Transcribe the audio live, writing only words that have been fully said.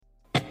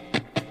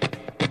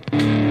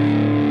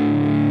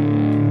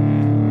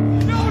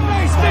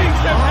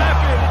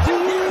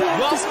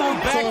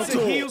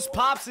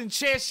Chops and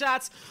Chair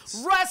Shots,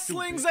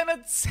 Wrestling's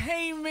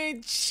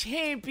Entertainment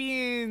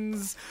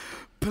Champions.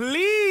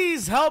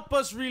 Please help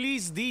us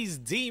release these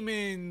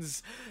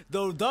demons.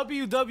 The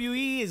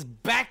WWE is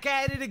back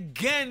at it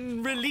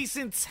again,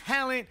 releasing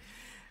talent.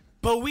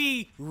 But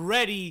we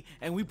ready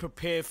and we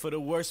prepared for the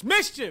worst.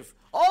 Mischief!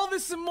 All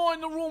this and more in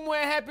the room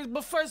where it happens.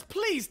 But first,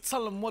 please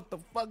tell them what the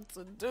fuck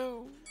to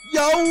do.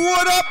 Yo,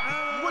 what up?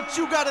 What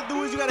you gotta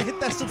do is you gotta hit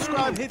that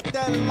subscribe, hit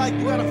that like,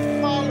 you gotta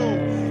follow.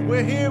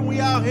 We're here, we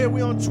out here,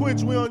 we on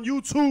Twitch, we on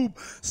YouTube,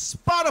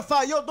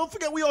 Spotify. Yo, don't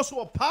forget we also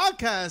a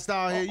podcast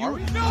out here. You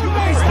things that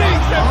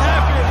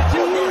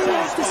happen.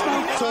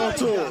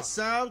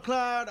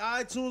 SoundCloud,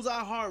 iTunes,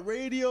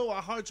 iHeartRadio, I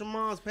Heart Your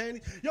Mom's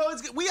Panties. Yo,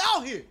 we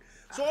out here.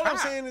 So all I'm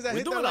saying is that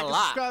hit that like and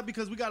subscribe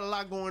because we got a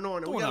lot going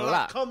on and we got a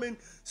lot coming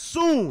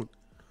soon.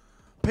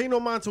 Pay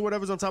no mind to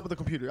whatever's on top of the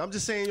computer. I'm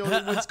just saying, yo,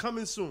 it's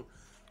coming soon.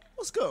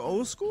 What's good,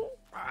 old school?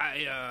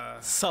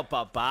 Sup,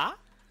 papa?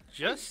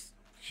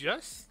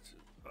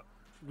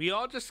 We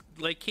all just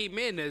like came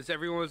in as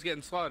everyone was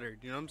getting slaughtered.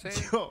 You know what I'm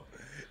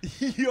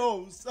saying?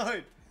 Yo,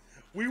 son,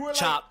 we were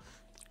chop.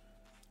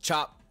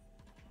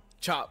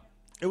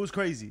 It was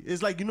crazy.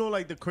 It's like, you know,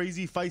 like the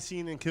crazy fight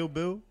scene in Kill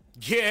Bill.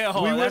 Yeah,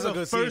 we were that's the a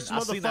good first scene.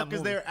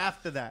 motherfuckers there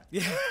after that.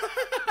 Yeah,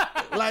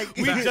 like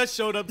we just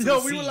showed up. To yo,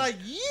 the we scene. were like,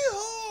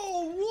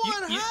 yo,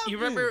 what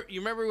happened? You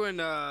remember when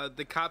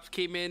the cops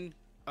came in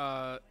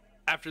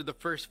after the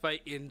first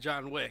fight in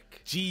John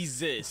Wick?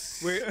 Jesus,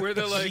 where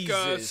they're like,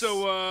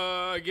 so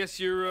I guess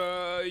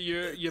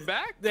you're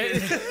back.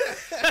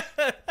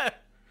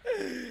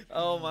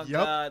 Oh my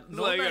God!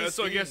 No, like, nice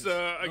so I guess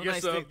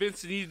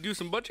Vince needs to do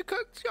some budget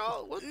cuts,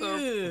 y'all. What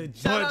the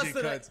shout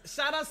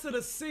outs to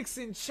the 6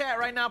 in chat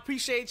right now.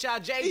 Appreciate y'all,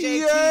 JJ.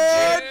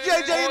 Yeah,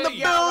 JJ in the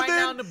building. Right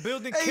now in the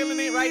building, killing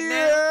it right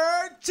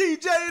now.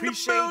 TJ in the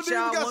building. We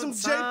got some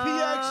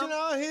JP action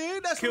out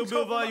here. That's Kill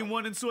Bill Volume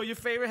 1 and 2 are your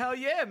favorite? Hell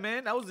yeah,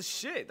 man! That was the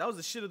shit. That was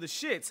the shit of the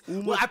shits.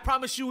 Well, I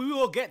promise you, we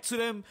will get to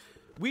them.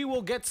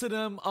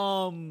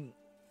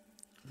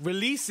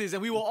 Releases,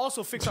 and we will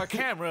also fix our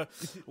camera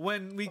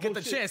when we get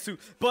the chance to.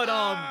 But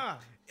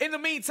in the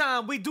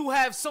meantime, we do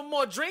have some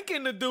more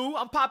drinking to do.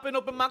 I'm popping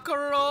open my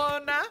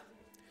Corona.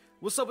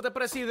 What's up with the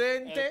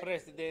Presidente? El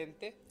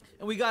Presidente.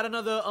 And we got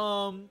another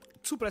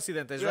two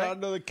Presidentes, right?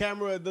 Another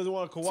camera that doesn't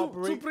want to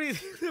cooperate.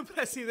 Two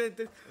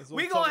Presidentes.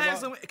 We gonna have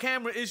some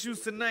camera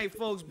issues tonight,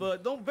 folks,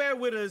 but don't bear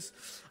with us.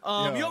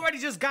 You already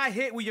just got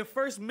hit with your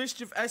first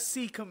Mischief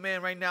SC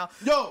command right now.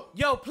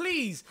 Yo,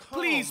 please,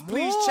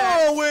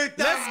 chat.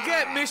 Let's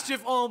get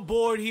Mischief on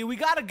board here. We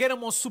gotta get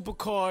him on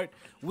Supercard.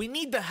 We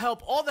need the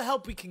help, all the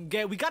help we can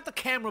get. We got the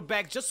camera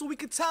back just so we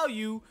can tell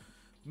you,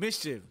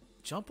 Mischief,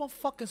 jump on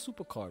fucking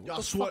Supercard. What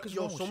the fuck is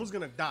wrong with someone's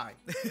gonna die.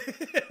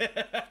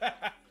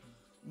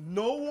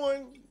 No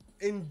one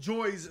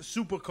enjoys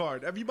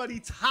Supercard. Everybody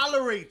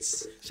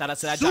tolerates. Shout out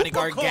to that Johnny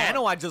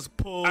Gargano I just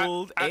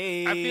pulled.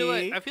 I feel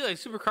like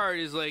Supercard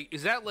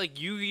is that like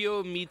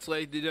Yu-Gi-Oh meets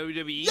like the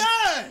WWE?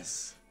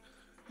 Yes.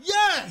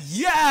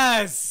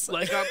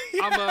 Like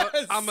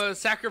I'm a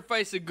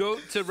sacrifice a goat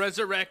to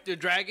resurrect a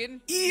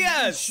dragon.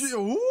 Yes.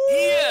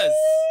 Yes.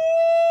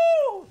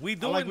 We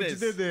doing like this.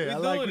 What you did there. We I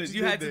doing like what this.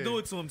 you You had did to do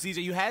it to him,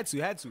 TJ. You had to.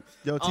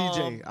 Yo,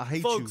 TJ, I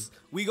hate folks,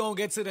 we gonna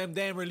get to them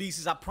damn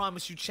releases. I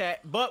promise you, chat.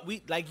 But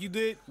we, like you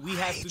did, we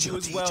have to do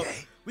as TJ. well.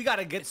 We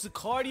gotta get to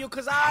cardio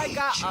because I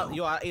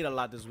ate a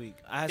lot this week.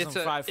 I had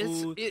some fried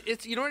food.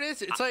 It's you know what it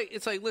is.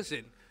 It's like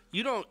listen.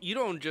 You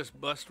don't just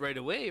bust right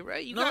away,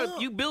 right?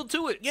 You build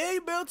to it. Yeah,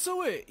 you build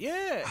to it.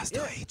 Yeah. I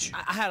still hate you.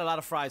 I had a lot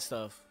of fried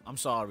stuff. I'm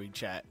sorry,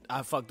 chat.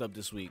 I fucked up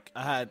this week.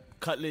 I had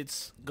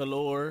cutlets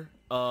galore.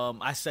 I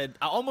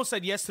almost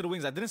said yes to the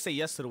wings. I didn't say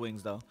yes to the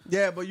wings though.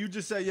 Yeah, but you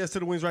just said yes to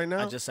the wings right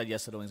now. I just said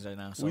yes to the wings right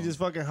now. So. We just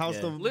fucking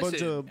housed a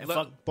bunch of and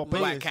fuck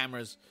black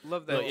cameras.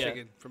 Love that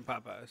chicken from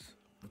Popeyes.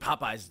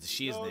 Popeyes is the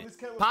shiznit.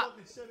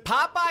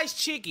 Popeyes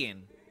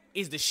chicken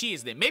is the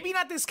shiznit. Maybe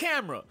not this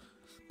camera,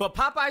 but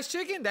Popeyes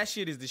chicken, that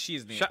shit is the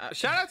shiznit.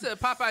 Shout out to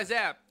Popeyes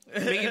app,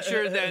 making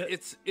sure that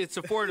it's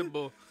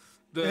affordable.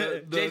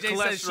 The JJ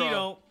cholesterol. says she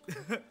don't.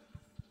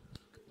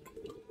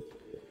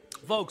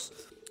 Folks,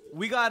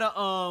 we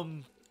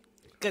gotta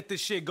get this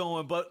shit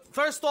going. But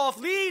first off,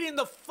 leading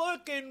the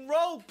fucking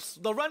ropes,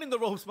 running the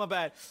ropes, my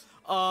bad.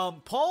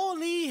 Paul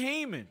Lee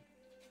Heyman,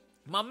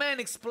 my man,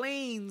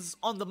 explains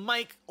on the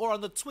mic or on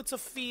the Twitter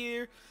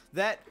sphere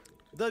that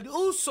the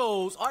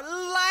Usos are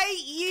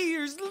light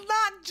years,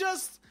 not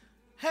just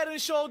head and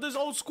shoulders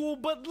old school,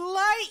 but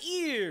light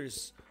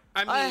years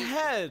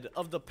ahead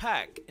of the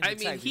pack.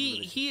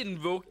 He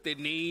invoked the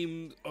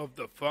name of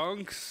the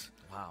Funks.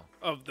 Wow.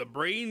 Of the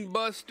Brain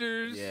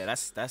Busters. Yeah,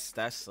 that's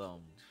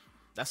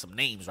some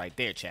names right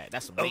there, chat.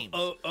 That's some names.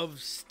 Of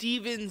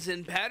Stevens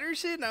and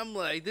Patterson. I'm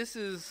like, this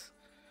is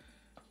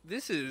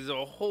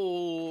a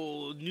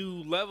whole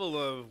new level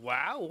of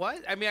wow.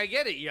 What? I mean, I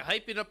get it. You're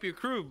hyping up your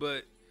crew,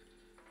 but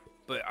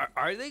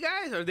are they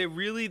guys? Are they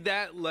really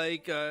that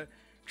like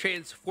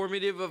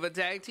transformative of a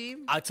tag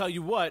team? I tell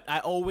you what, I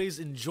always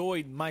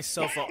enjoyed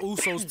myself a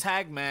Usos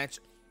tag match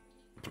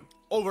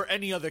over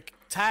any other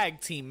tag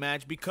team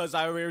match because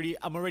I'm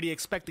already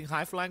expecting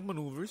high flying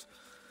maneuvers,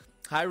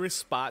 high risk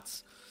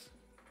spots,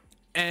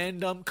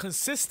 and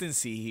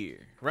consistency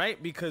here,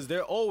 right? Because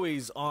they're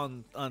always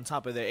on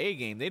top of their A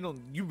game.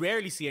 You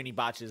rarely see any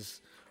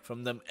botches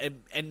from them,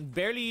 and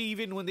barely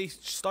even when they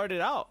started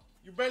out.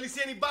 You barely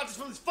see any botches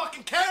from this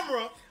fucking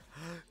camera.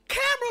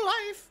 Camera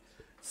life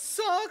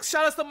sucks.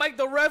 Shout out to Mike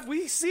the Ref.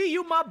 We see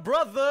you, my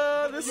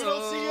brother. You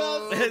don't see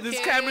us. This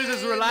camera is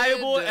as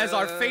reliable as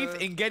our faith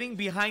in getting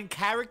behind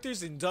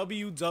characters in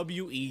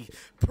WWE.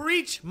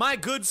 Preach, my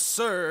good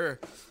sir.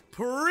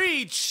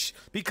 Preach.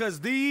 Because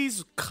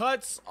these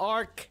cuts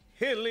are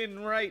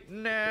killing right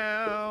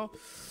now.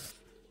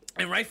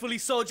 And rightfully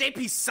so.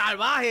 JP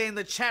Salvaje in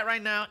the chat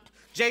right now.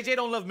 JJ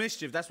don't love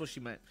mischief. That's what she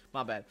meant.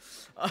 My bad.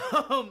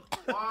 Wow.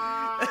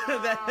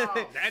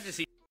 That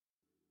just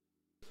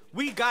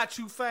We got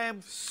you,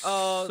 fam.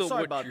 so Sorry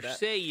what about you're that.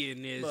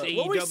 saying is But AEW.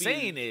 what we're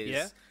saying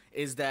yeah?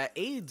 is that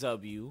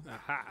AEW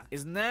Aha.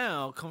 is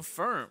now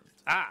confirmed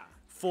Ah.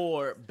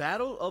 for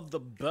Battle of the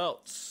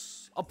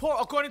Belts.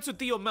 According to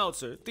Theo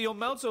Meltzer. Theo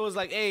Meltzer was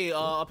like, hey,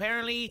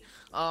 apparently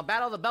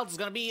Battle of the Belts is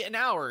going to be an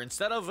hour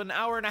instead of an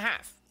hour and a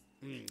half.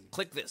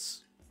 Click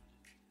this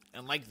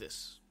and like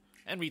this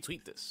and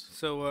retweet this.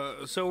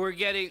 So we're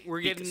getting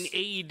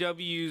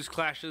AEW's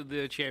Clash of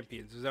the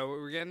Champions. Is that what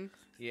we're getting?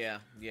 Yeah,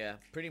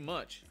 pretty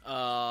much.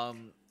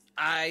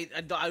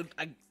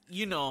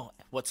 You know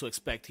what to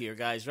expect here,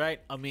 guys, right?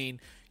 I mean,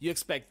 you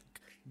expect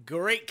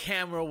great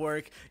camera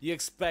work, you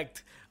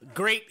expect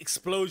great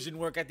explosion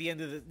work at the end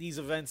of these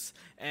events,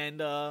 and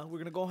we're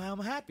gonna go home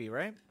happy,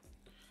 right?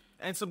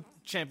 And some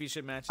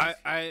championship matches.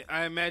 I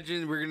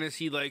imagine we're gonna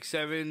see like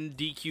 7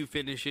 DQ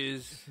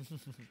finishes,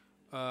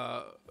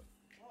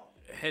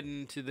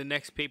 heading to the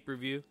next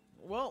pay-per-view.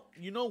 Well,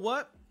 you know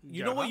what?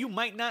 You know what you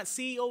might not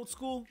see, old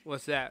school?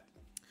 What's that?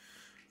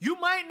 You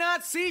might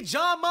not see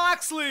Jon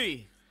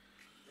Moxley.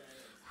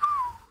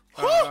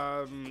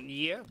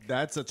 Yeah.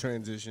 That's a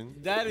transition.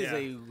 That is Yeah.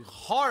 a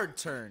hard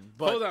turn.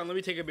 But Hold on, let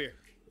me take a beer.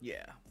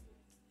 yeah.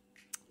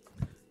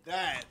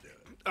 That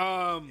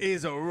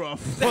is a rough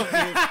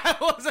fucking...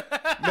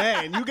 That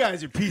Man, you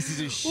guys are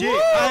pieces of shit.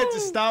 I had to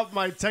stop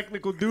my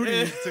technical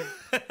duties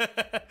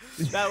to...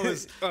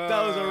 was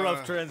a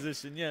rough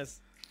transition. Yes.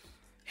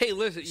 Hey,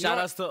 listen. Shout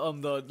outs to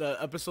the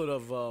episode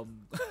of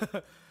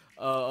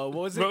what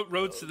was it?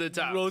 Roads to the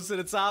Top. Roads to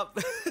the Top.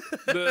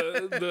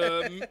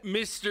 the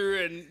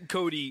Mr. and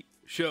Cody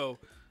show.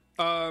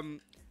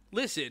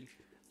 Listen,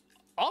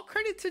 all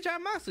credit to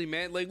Jon Moxley,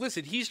 man. Like,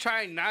 listen, he's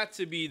trying not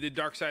to be the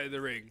dark side of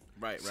the ring.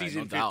 Right.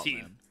 Season no doubt, 15.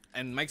 man.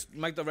 And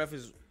Mike the Ref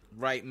is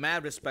right.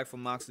 Mad respect for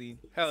Moxley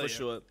Hell for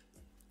yeah.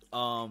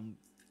 sure.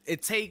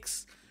 It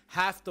takes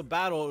half the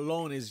battle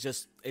alone is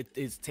just it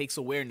takes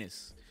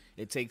awareness.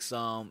 It takes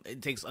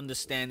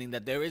understanding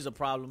that there is a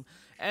problem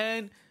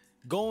and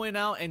going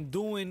out and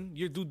doing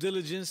your due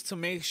diligence to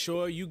make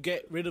sure you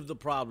get rid of the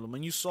problem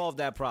and you solve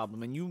that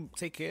problem and you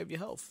take care of your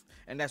health.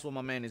 And that's what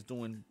my man is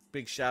doing.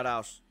 Big shout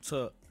outs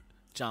to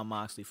Jon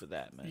Moxley for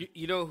that, man.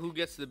 You know who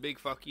gets the big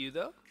fuck you,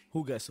 though?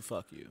 Who gets to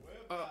fuck you?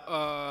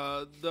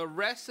 The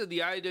rest of the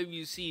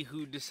IWC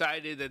who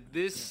decided that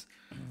this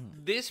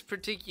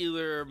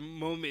particular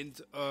moment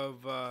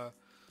of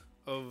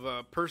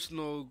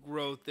personal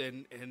growth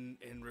and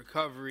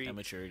recovery And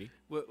maturity.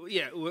 was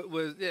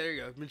there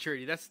you go,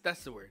 maturity. That's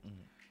the word.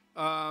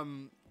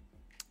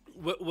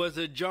 Was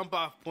a jump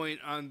off point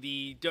on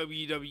the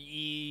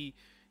WWE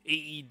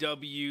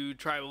AEW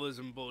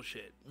tribalism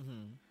bullshit.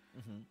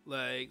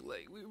 Like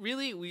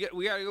we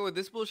gotta go with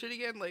this bullshit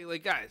again.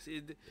 Like guys,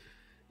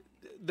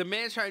 the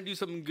man's trying to do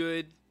something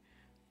good.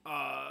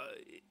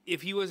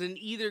 If he was in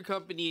either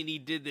company and he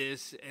did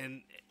this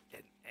and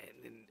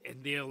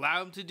they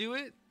allow him to do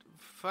it,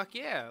 fuck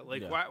yeah.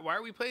 Like why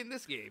are we playing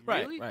this game?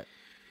 Right, Really? right.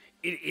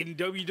 In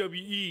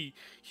WWE,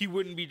 he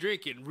wouldn't be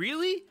drinking.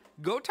 Really?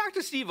 Go talk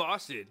to Steve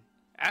Austin.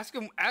 Ask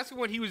him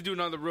what he was doing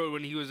on the road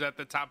when he was at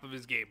the top of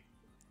his game.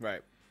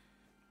 Right.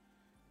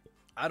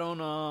 I don't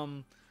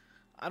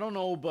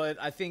know, but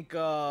I think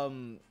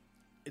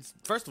it's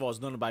first of all,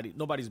 it's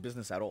nobody's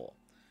business at all,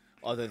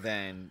 other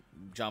than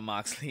Jon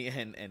Moxley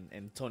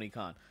and Tony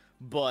Khan.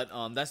 But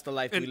that's the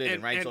life we live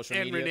in, right? Social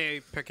media. And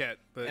Renee Paquette.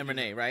 And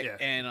Renee, right?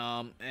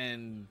 Yeah.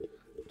 And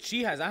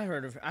she has. I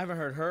haven't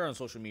heard her on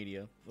social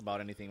media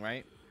about anything,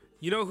 right?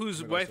 You know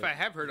whose wife to- I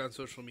have heard on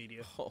social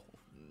media? Oh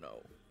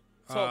no.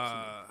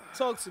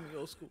 Talk to me,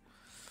 old school.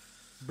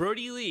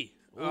 Brody Lee.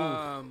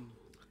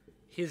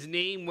 His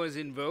name was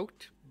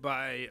invoked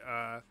by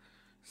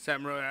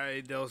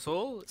Samurai del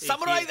Sol.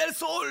 Samurai del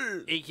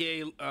Sol.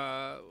 AKA what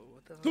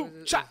the hell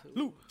is it?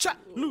 Lucha.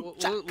 What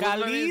was my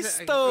name?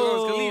 Kalisto.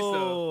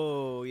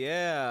 Oh,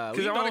 Yeah.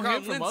 Because I want to call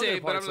him Lindsay,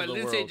 but I'm like,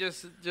 Lindsay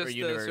just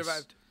universe.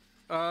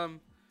 survived.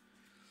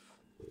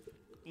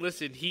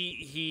 Listen,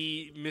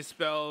 he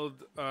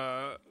misspelled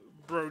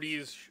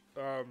Brody's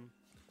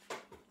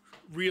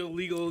real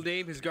legal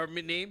name, his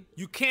government name.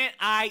 You can't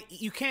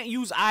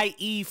use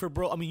IE for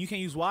bro. I mean, you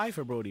can't use Y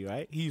for Brody,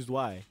 right? He used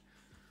Y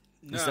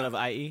instead of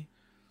IE.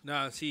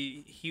 No,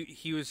 see,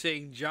 he was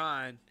saying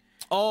John,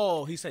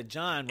 Oh, he said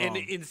John wrong. And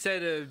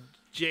instead of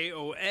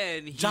Jon,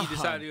 he Jahan.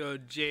 decided to go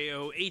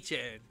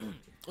John.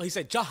 Oh, he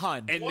said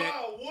Jahan. And then,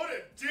 what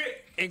a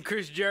dick! and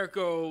Chris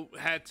Jericho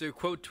had to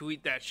quote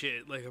tweet that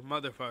shit like a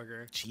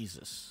motherfucker.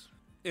 Jesus.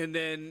 And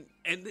then,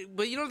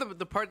 but you know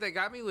the part that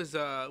got me was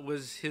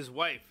his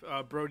wife,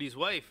 Brody's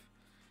wife,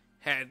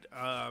 had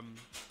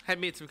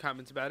made some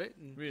comments about it.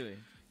 And, Really?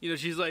 you know,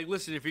 she's like,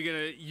 listen, if you're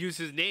gonna use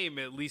his name,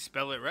 at least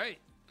spell it right.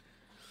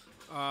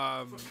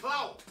 For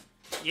clout.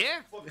 Yeah,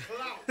 For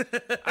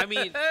clout. I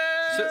mean, He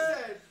so,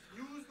 said,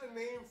 use the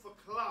name for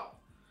clout.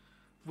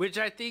 which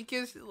I think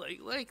is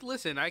like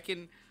listen, I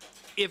can,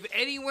 if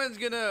anyone's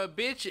gonna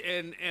bitch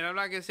and I'm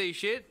not gonna say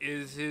shit,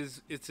 it's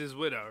his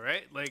widow,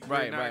 right? Like we're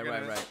Right, not right,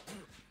 gonna- right, right.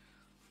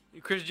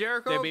 Chris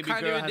Jericho, Their baby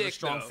kind girl of a has dick, a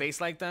strong though. face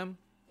like them.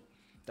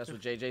 That's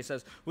what JJ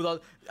says. With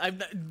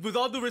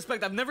all due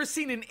respect, I've never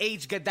seen an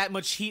H get that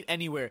much heat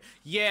anywhere.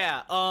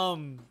 Yeah,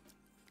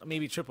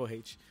 maybe Triple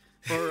H.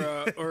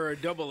 or a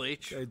double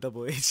H,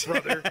 Double H.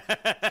 brother,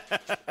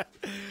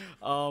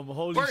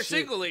 Holy or a shit.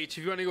 single H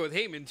if you want to go with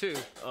Heyman too.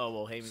 Oh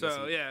well, Heyman.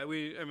 So yeah,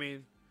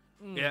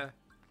 yeah.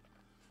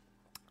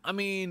 I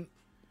mean,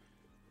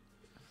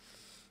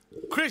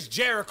 Chris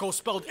Jericho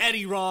spelled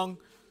Eddie wrong.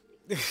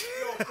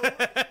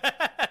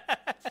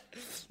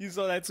 You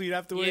saw that tweet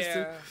afterwards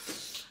too.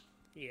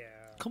 Yeah.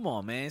 Come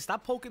on, man.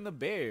 Stop poking the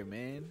bear,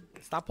 man.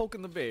 Stop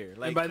poking the bear.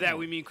 Like And by come that on.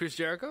 we mean Chris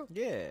Jericho.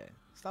 Yeah.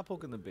 Stop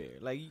poking the bear.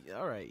 Like,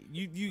 all right,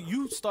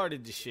 you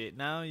started the shit.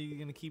 Now you're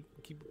gonna keep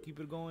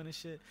it going and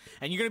shit.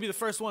 And you're gonna be the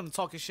first one to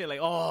talking shit like,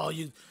 oh,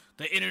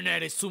 the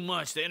internet is too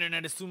much. The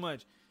internet is too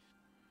much.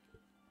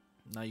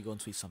 Now you're gonna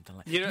tweet something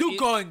like, You know, you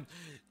going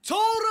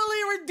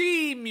totally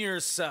redeem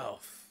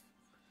yourself.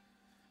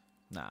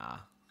 Nah,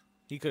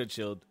 he could have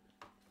chilled.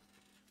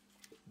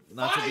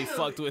 Not to be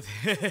fucked with.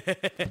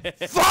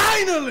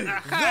 Finally!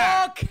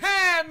 The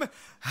Cam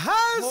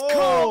has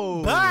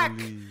come back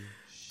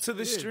to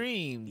the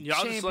stream.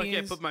 Y'all just lucky I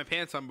Champions. put my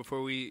pants on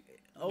before we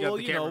Oh, got well,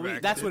 the you know, camera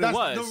back. that's what That's it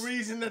was. the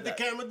reason that the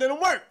camera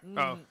didn't work.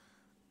 Oh,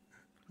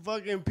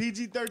 Fucking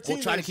PG-13. We'll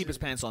try to that keep his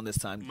shit. pants on this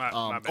time. My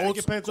bad. Take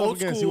your pants off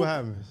again, see what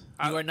happens.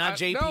 You are not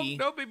JP.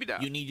 No, baby,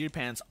 down. You need your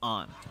pants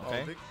on.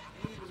 Okay. Oh, big-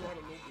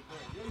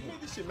 you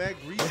made this shit mad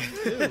greasy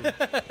too.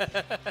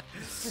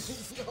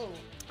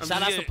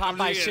 Shout out to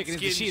Popeye's Chicken.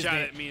 Skin She's shot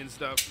there. at me and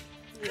stuff.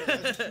 Yeah,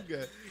 that's what you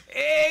got.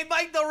 Hey,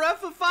 Mike the ref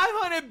for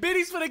 500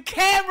 biddies for the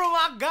camera,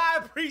 my guy.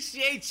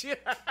 Appreciate you.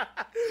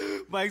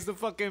 Mike's the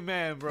fucking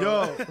man, bro.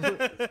 Yo,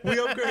 we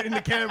upgrading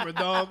the camera,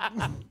 dog.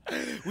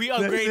 We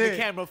upgraded the it.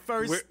 camera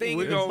 1st thing.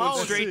 We're in the going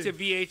morning. straight to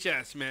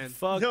VHS, man.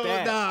 Fuck Yo,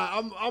 that.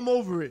 nah, I'm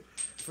over it.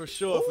 For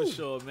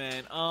sure,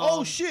 man.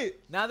 Oh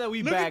shit! Now that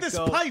we Look back, at this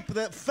though. pipe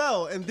that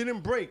fell and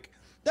didn't break.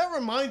 That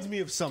reminds me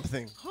of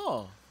something.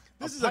 Oh.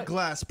 This is a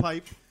glass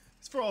pipe.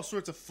 It's for all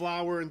sorts of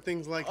flour and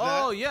things like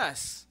that. Oh,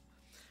 yes.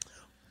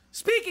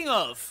 Speaking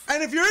of,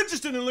 And if you're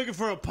interested in looking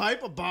for a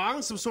pipe, a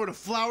bong, some sort of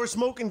flower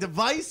smoking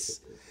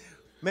device,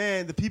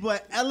 man, the people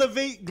at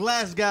Elevate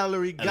Glass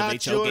Gallery got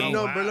Elevate your your game.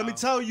 number. Wow. Let me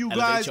tell you Elevate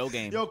guys, your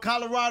game. yo,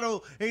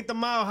 Colorado ain't the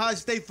mile high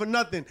state for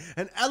nothing.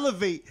 And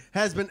Elevate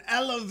has been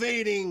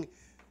elevating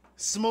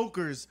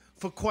smokers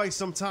for quite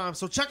some time.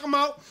 So check them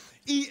out.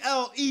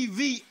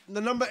 ELEV,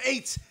 the number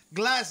 8,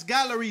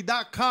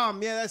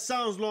 glassgallery.com. Yeah, that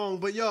sounds long,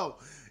 but yo,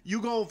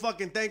 you gonna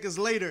fucking thank us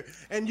later.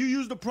 And you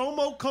use the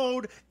promo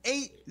code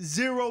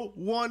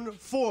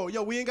 8014.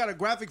 Yo, we ain't got a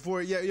graphic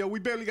for it yet. Yo, we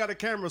barely got a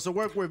camera, so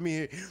work with me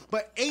here.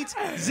 But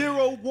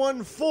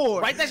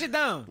 8014. write that shit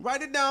down.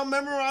 Write it down,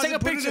 memorize Take it, a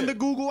put picture. it into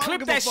Google. I don't Clip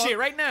give a that fuck. shit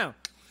right now.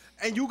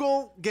 And you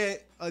gonna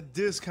get a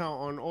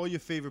discount on all your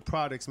favorite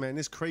products, man.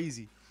 It's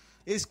crazy.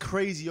 It's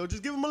crazy, yo.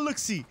 Just give them a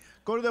look-see.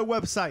 Go to their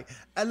website,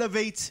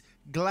 Elevate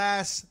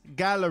Glass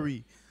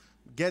Gallery.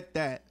 Get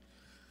that.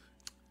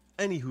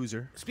 Any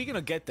Hooser. Speaking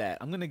of get that,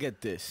 I'm going to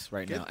get this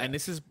right Get now. that. And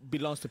this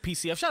belongs to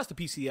PCF. Shout out to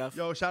PCF.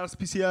 Yo, shout outs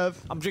to PCF.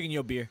 I'm drinking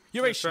your beer.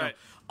 You're right, That's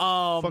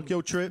right. Fuck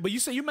your trip. But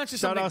you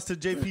mentioned Shout something. outs to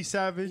JP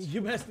Savage.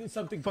 You mentioned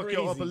something Fuck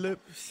crazy. your upper lip.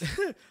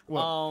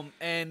 What?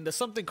 And the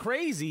something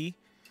crazy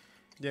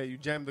Yeah, you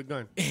jammed the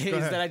gun. is Go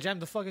ahead. that I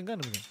jammed the fucking gun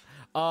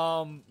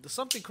again. The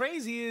something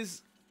crazy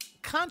is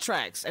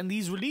contracts and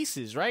these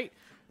releases, right?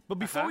 But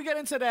before we get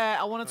into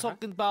that, I want to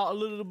talk about a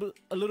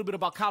little bit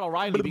about Kyle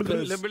O'Reilly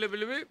because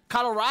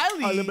Kyle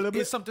O'Reilly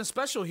is something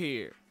special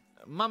here.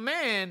 My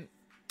man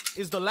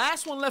is the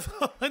last one left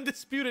of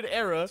Undisputed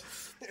Era.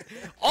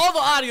 All the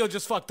audio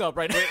just fucked up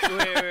right now.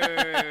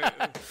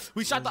 Wait.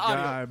 We shot the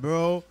audio. God,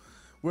 bro.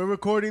 We're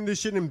recording this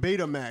shit in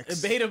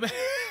Betamax. Beta.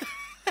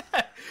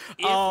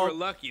 If we're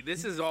lucky,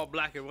 this is all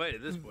black and white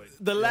at this point.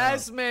 The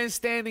last man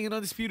standing in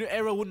Undisputed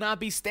Era will not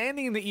be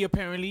standing in the E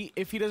apparently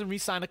if he doesn't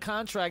re-sign a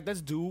contract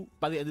that's due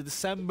by the end of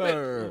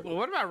December. Well,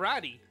 what about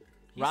Roddy?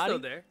 He's Roddy? still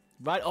there.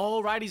 Right?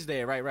 Oh, Roddy's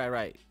there.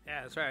 Right.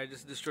 Yeah, that's right. I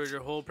just destroyed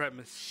your whole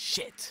premise.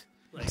 Shit.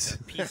 Like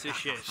a piece of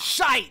shit.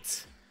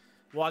 Shite.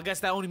 Well, I guess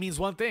that only means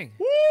one thing.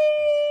 Woo!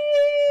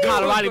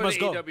 Kyle O'Reilly Go must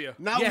to go. AEW.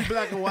 Now Yeah. we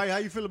black and white. How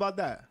you feel about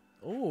that?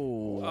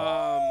 Ooh.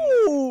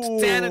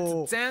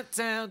 Ooh.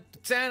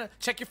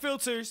 Check your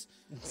filters.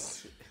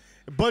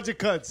 Budget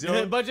cuts,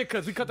 yo. Budget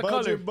cuts. We cut the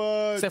Budget color.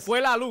 buds. Se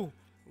fue la luz.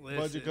 Listen,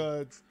 Budget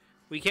cuts.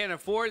 we can't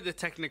afford the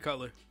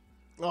Technicolor.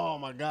 Oh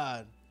my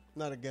God.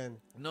 Not again.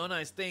 No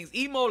nice things.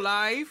 Emo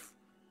Live.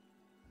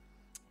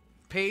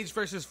 Page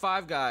versus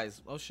Five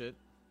Guys. Oh shit.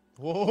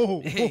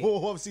 Whoa. Hey.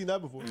 Whoa, I've seen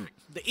that before.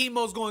 The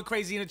emo's going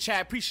crazy in the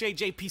chat. Appreciate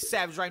JP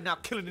Savage right now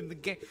killing in the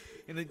game.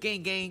 In the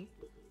gang. Gang.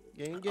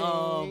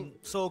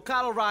 So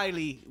Kyle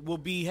O'Reilly will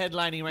be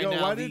headlining right Yo,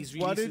 now. why These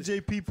did releases.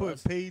 JP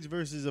put Page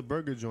versus a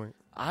burger joint?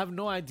 I have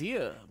no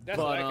idea, That's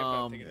but what I kept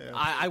on thinking.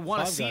 I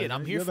want to Five see Guys, it.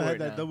 I'm man. here you for ever it.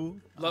 had that now. double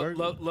burger?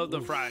 Love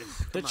the fries.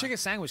 The chicken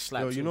sandwich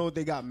slap. Yo, you too. know what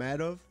they got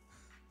mad of?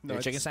 The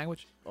Nuts. chicken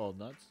sandwich? Oh,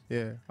 nuts.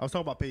 Yeah, I was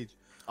talking about Paige.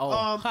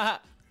 Oh,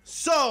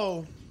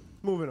 So,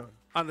 moving on.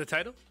 On the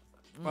title,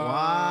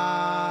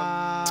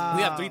 Wow.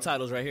 we have 3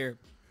 titles right here.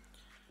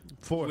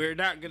 4. we're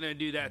not gonna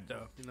do that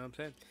though. You know what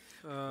I'm saying?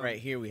 Right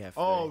here we have.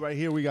 Oh, 3. right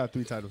here we got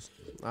 3 titles.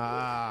 We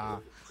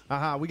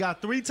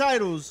got 3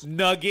 titles.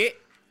 Nugget.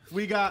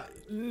 We got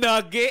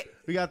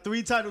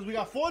 3 titles. We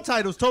got 4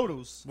 titles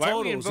totals. Why are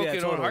we Totals,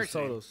 invoking Owen Hart?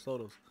 totals.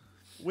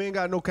 We ain't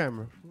got no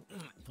camera.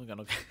 We got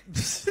no.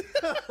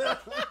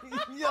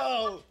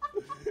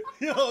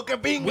 Yo,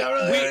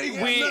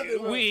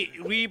 Kabinga.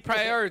 We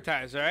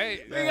prioritize, all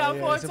right? We got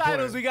yeah, 4 it's titles.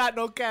 important. We got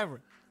no camera.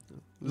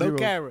 No 0.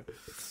 camera.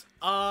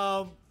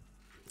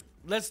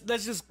 Let's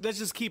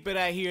just keep it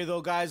at here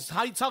though, guys.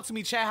 How you talk to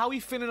me, Chad? How we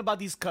feeling about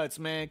these cuts,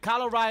 man?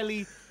 Kyle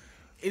O'Reilly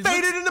is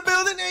Faded in the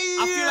building.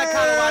 I feel like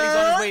Kyle O'Reilly's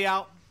on his way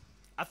out.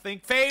 I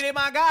think Faded,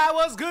 my guy,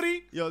 was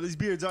goody. Yo, these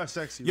beards are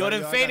sexy. Yo, right?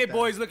 them I got Faded that.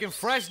 boys looking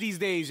fresh these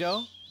days,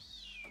 yo.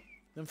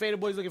 Them Faded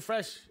boys looking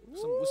fresh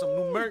with some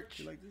new merch.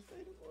 You like this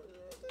Faded boy?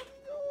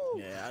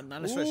 Yeah,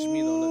 not as fresh as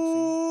me though. Look,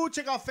 Ooh,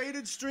 check out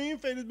Faded stream.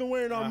 Faded's been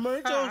wearing our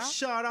merch. Oh,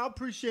 shout out.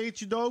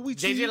 Appreciate you, dog. We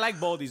JJ seen- like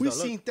Baldies, We though. Look.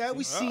 seen that.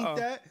 We seen Uh-oh.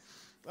 that.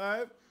 All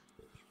right.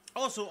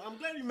 Also, I'm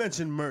glad you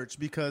mentioned merch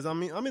because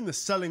I'm in the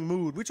selling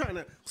mood. We're trying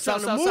to Sell.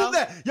 move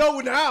that.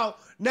 Yo,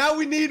 now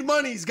we need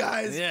monies,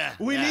 guys. Yeah,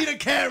 we yeah. need a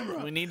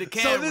camera. We need the So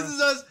camera. this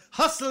is us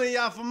hustling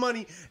y'all for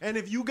money. And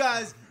if you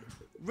guys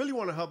really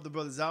want to help the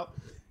brothers out,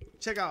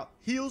 check out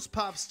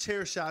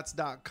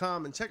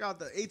heelspopschairshots.com and check out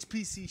the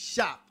HPC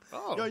shop.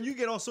 Oh. Yo, you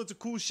get all sorts of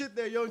cool shit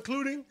there, yo,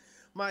 including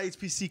my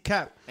HPC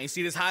cap. And you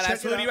see this hot ass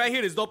Check it hoodie out. right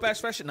here? This dope ass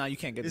fresh. Nah, you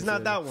can't get It's this.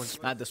 not hoodie. that one.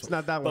 Not this one. It's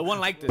not that one. But one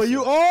like this.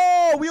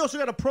 But we also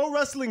got a pro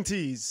wrestling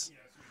tees.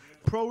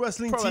 Pro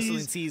wrestling Pro tees.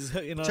 wrestling tees.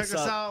 You know, Check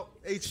us out.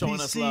 HPC.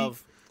 Showing us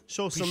love.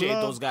 Show some Appreciate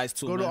love. those guys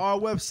too, Go to man. our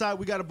website.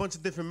 We got a bunch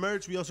of different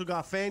merch. We also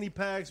got fanny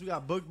packs. We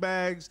got book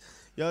bags.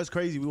 Yo, it's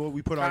crazy.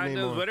 We put our Kind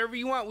name of on. whatever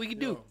you want, we can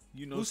do.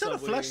 You know, Who said a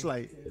Subway.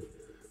 flashlight?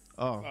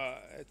 Oh,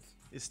 It's,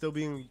 it's still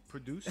being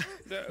produced.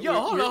 Yo,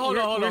 hold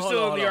on, We're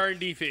still in the on.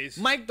 R&D phase.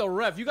 Mike the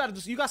ref, you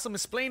got some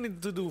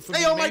explaining to do for Hey,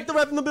 me, yo, man. Mike the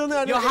rep in the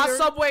building. Yo, how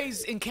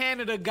Subways in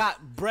Canada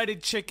got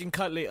breaded chicken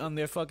cutlet on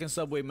their fucking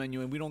Subway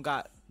menu, and we don't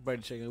got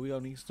breaded chicken. We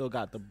only still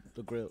got the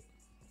grill.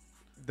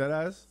 That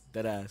ass.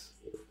 That ass.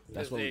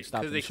 That's what we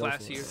stopped Because in they the show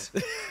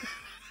classier.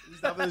 You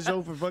stopping the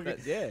show for fucking.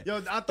 Yeah.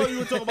 Yo, I thought you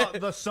were talking about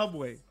the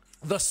Subway. for.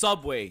 The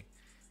Subway.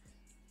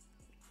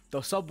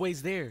 The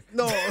Subway's there.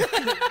 No,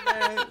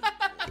 man.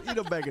 Eat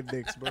a bag of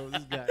dicks, bro.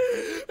 This guy.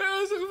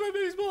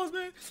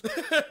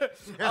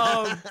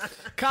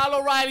 Kyle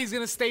O'Reilly's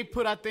gonna stay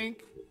put, I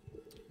think,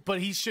 but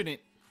he shouldn't.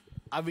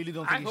 I really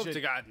don't think I he hope should.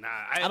 to God, nah.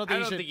 I don't think he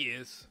don't should. think he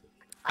is.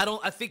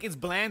 I think it's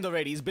bland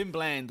already. It's been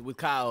bland with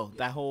Kyle.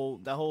 That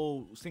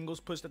whole singles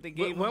push that they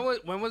gave When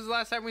him. was the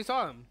last time we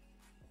saw him?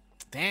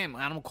 Damn,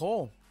 Adam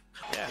Cole.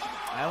 Yeah,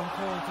 Adam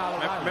Cole and Kyle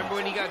O'Reilly. Remember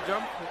when he got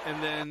jumped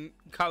and then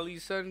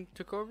Kali's son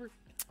took over?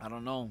 I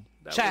don't know.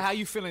 That Chad, was- how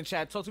you feeling,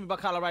 Chad? Talk to me about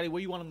Kyle O'Reilly.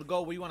 Where you want him to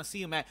go? Where you want to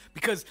see him at?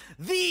 Because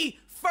the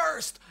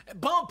first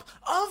bump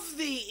of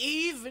the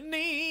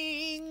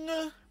evening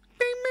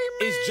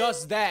is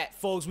just that,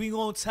 folks. We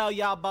gonna tell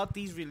y'all about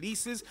these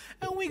releases,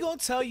 and we gonna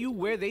tell you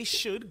where they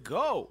should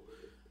go.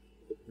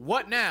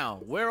 What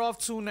now? Where off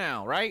to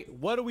now, right?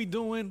 What are we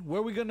doing?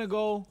 Where we gonna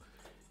go?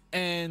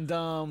 And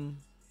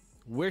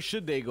where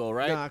should they go,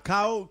 right? Nah,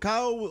 Kyle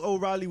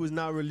O'Reilly was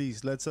not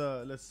released. Let's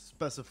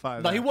specify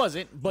that. No, he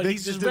wasn't, but They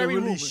he's just just did a very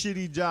really rumored.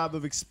 shitty job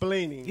of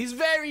explaining. He's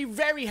very,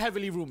 very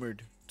heavily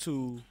rumored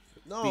to.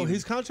 No,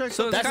 his contract.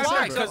 So his That's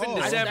contract's why. up in Oh,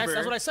 December.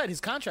 That's what I said. His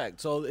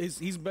contract. So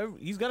he's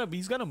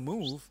gonna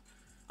move.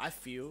 I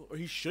feel, or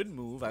he should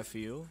move. I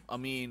feel. I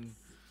mean,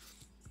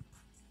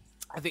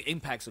 I think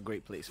Impact's a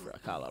great place for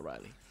Kyle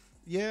O'Reilly.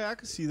 Yeah, I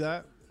can see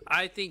that.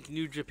 I think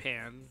New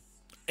Japan.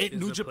 is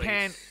New a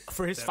Japan place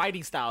for his that-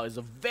 fighting style is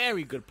a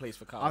very good place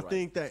for Kyle I O'Reilly.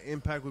 think that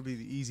Impact would be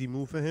the easy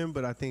move for him,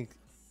 but I think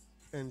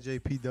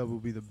NJPW will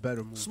be the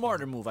better move.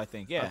 Smarter move, I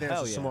think. Yeah, I think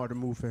hell that's a yeah. smarter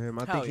move for him.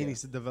 I Hell think he yeah.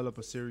 needs to develop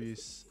a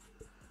serious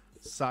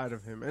side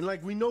of him, and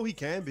like we know he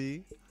can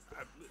be,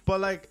 but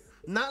like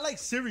not like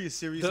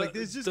serious. Like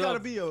there's just got to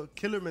be a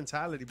killer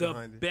mentality The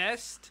behind it.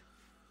 best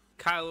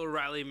Kyle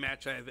O'Reilly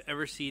match I've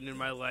ever seen in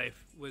my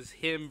life was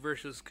him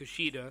versus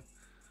Kushida,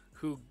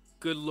 who,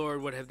 good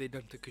lord, what have they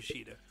done to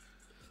Kushida?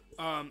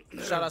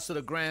 Shout outs to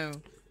the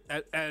Grand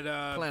At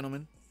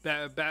Planoman.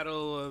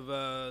 Battle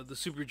of the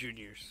Super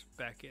Juniors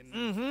back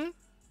in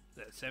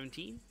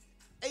 17.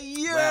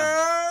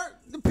 Yeah,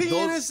 the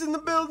pianist in the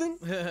building.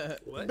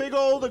 What? Big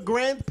old the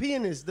grand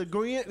pianist, the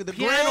Piano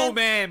grand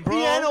man, bro.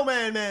 piano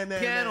man.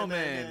 Piano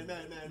man.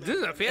 This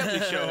is a family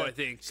show, I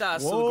think. Shout out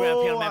to the Whoa, Grand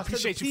Piano I Man. said the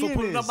Appreciate you for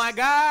pulling up pianist. my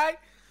guy.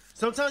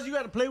 Sometimes you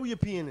got to play with your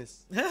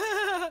pianist.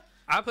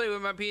 I play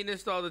with my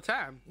pianist all the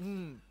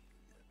time.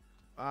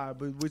 All right,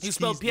 but which You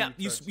spelled keys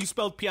do you touch?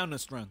 spelled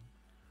pianist wrong.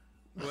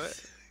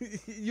 What?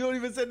 You don't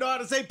even know how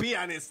to say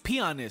pianist.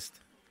 Pianist.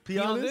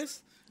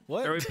 Pianist?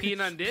 What? Are we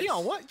peeing on this?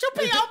 Peon what? You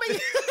pee on me.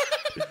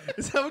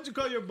 Is that what you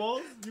call your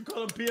balls? You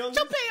call them peons?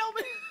 You pee on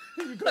me.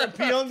 You call them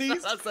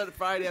peonies? That's on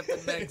Friday after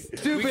next.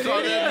 We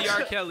call them the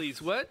R.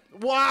 Kellys. What?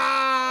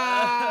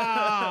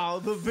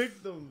 Wow, the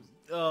victims.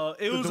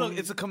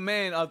 It's a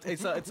command.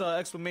 It's an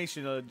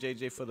exclamation,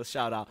 JJ, for the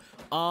shout out.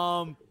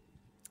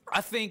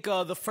 I think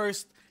the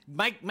first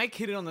Mike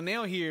hit it on the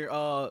nail here.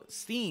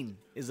 Steen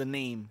is a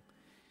name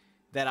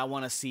that I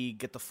want to see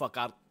get the fuck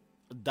out,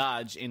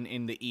 Dodge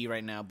in the E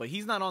right now, but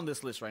he's not on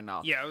this list right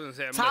now. Yeah, I was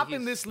gonna say.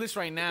 Topping this list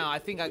right now, I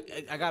think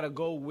I gotta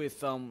go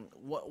with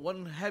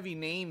one heavy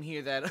name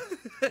here that.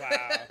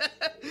 Wow.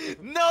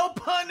 No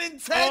pun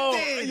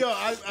intended. Yo,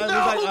 I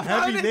No was like a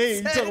heavy pun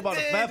name. You talk about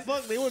a intended. fat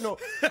fuck? They wouldn't know.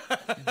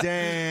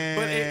 Damn.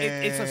 But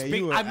it's a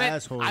big. You I an meant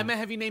asshole.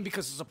 heavy name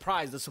because of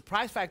surprise. The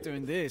surprise factor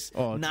in this,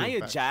 Oh, true Nia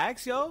fact.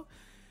 Jax, yo.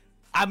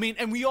 I mean,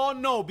 and we all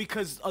know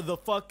because of the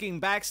fucking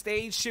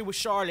backstage shit with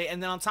Charlotte,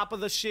 and then on top of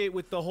the shit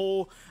with the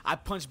whole I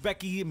punched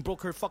Becky and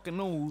broke her fucking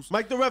nose.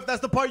 Mike the ref,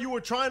 that's the part you were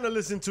trying to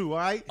listen to, all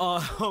right?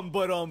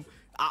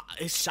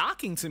 It's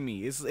shocking to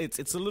me. It's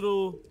a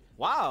little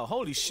wow.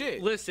 Holy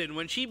shit. Listen,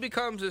 when she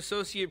becomes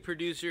associate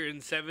producer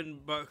in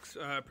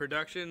 $7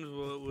 Productions,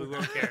 we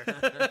won't care.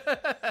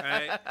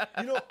 Right?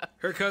 You know,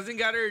 Her cousin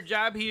got her a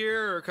job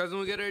here. Her cousin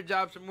will get her a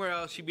job somewhere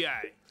else. She'd be all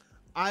right.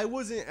 I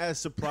wasn't as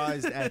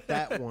surprised at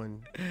that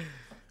one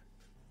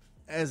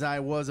as I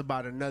was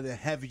about another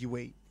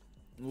heavyweight,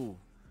 Ooh.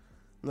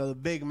 another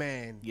big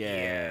man.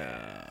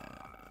 Yeah.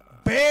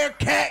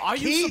 Bearcat Are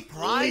you Keith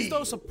surprised Lee.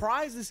 though?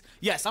 Surprises?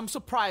 Yes, I'm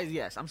surprised.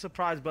 Yes, I'm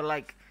surprised, but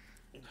like,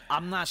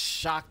 I'm not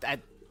shocked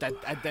at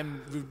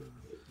them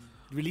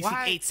releasing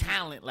Why? a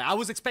talent. Like, I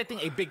was expecting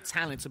a big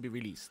talent to be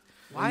released.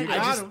 Why You I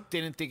got just him.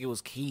 didn't think it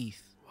was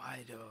Keith.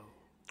 Why though?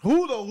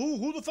 Who though?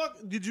 Who the fuck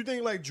did you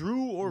think like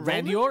Drew or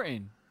Randy Roman?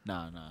 Orton?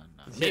 No.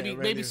 Maybe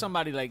Randy.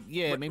 somebody like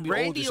maybe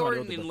Randy older,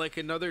 Orton in like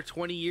another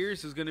 20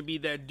 years is going to be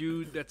that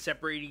dude that's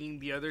separating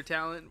the other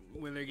talent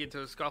when they get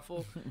to a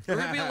scuffle. They're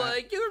going to be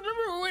like, you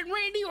remember when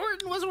Randy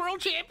Orton was world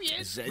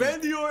champion?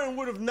 Randy Orton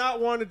would have not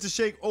wanted to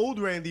shake old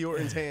Randy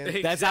Orton's hand.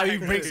 That's how he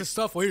Exactly. breaks the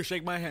stuff. Well, here,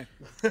 shake my hand.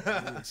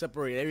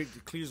 Separate.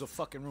 Clears the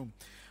fucking room.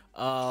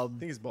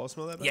 Think his balls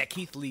smell that bad? Yeah,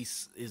 Keith Lee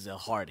is a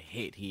hard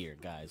hit here,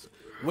 guys.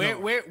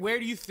 Where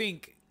do you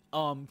think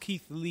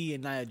Keith Lee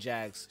and Nia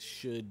Jax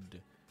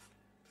should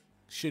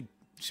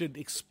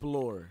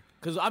explore?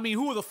 Because I mean,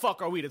 who the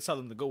fuck are we to tell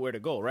them to go where to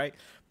go, right?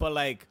 But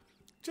like,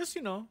 just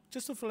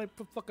for like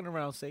fucking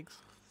around sakes.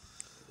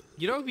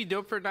 You know what'd be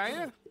dope for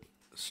Nia?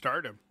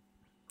 Stardom.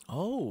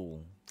 Oh,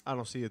 I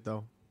don't see it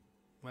though.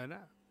 Why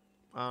not?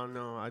 I don't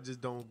know. I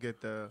just don't get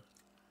the.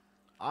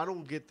 I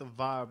don't get the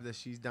vibe that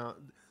she's down.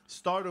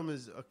 Stardom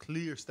is a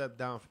clear step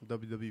down from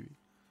WWE.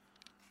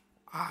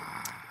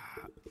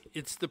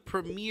 It's the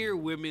premier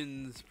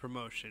women's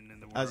promotion in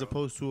the world. As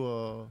opposed to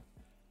a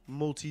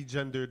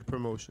multi-gendered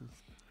promotion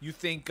you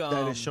think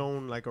that is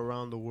shown like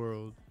around the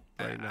world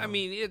right now. I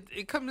mean,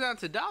 it comes down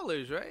to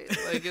dollars, right?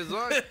 Like as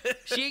long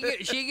she ain't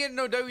getting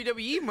no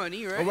WWE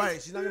money, right? oh,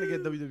 right, she's not gonna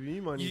get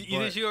WWE money. You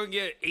think she gonna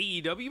get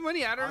AEW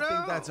money? I don't know. I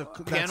think that's a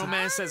Piano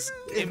Man says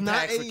if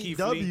not impact for Keith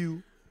Lee.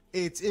 AEW,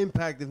 it's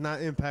Impact. If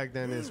not Impact,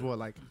 then it's what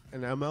like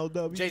an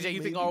MLW. JJ,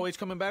 you think maybe? ROH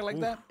coming back like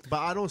that? But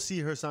I don't see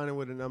her signing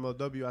with an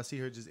MLW. I see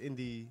her just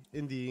indie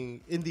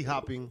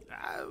hopping.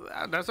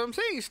 That's what I'm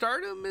saying.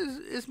 Stardom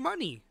is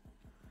money.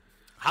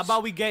 How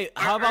about we give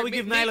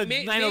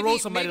Nyla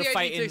Rose somebody to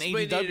fight in explain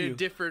it in a AEW?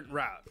 different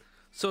route.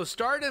 So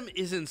Stardom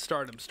isn't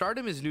Stardom.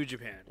 Stardom is New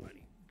Japan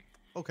money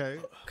Okay,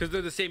 because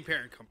they're the same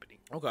parent company.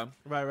 Okay.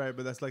 right,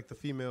 but that's like the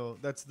female.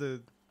 That's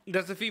the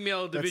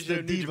female division that's the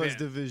of New Divas Japan.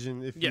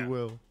 division, if Yeah. you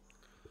will.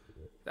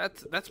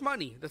 That's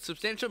money. That's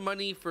substantial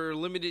money for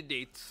limited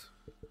dates.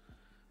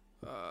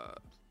 I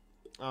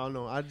don't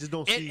know. I just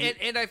don't see.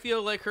 And I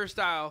feel like her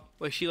style,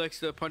 like she likes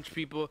to punch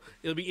people.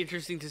 It'll be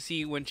interesting to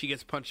see when she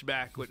gets punched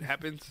back what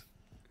happens.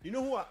 You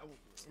know who?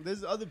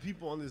 There's other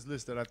people on this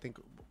list that I think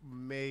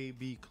may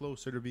be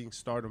closer to being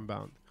Stardom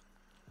bound.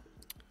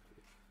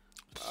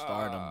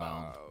 Stardom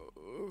bound.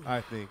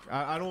 I think.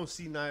 I don't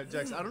see Nia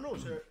Jax. I don't know.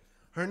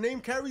 Her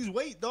name carries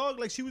weight, dog.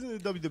 Like she was in the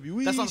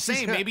WWE. That's what I'm She's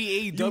saying. had- Maybe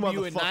You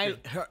AEW and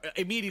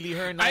motherfucker.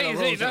 her and I Nyla ain't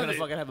say Rose are gonna nothing.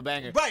 fucking have a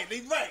banger. Right.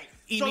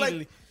 So like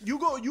Immediately.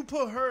 you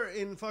put her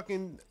in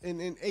fucking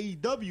in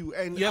AEW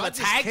and You have I a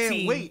just tag can't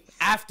team wait.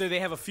 after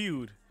they have a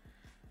feud.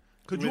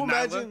 Could you With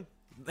Nyla? imagine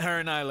Her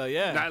and Nyla,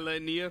 yeah. Nyla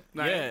and Nia.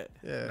 Yeah.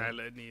 Yeah.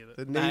 Nyla and Nia.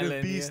 the Nyla native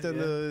and beast Nia, and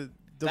yeah. the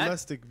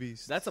domestic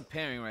beast? That's a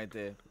pairing right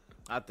there.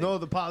 I think. No,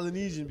 the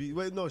Polynesian beast.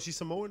 Wait, no, she's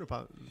Samoan or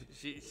Polynesian?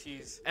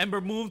 She's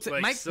Ember Moon.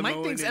 Like Mike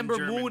Samoan thinks and Ember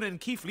German. Moon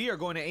and Keith Lee are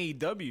going to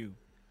AEW.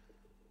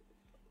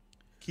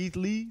 Keith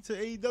Lee to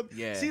AEW.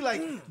 Yeah. See,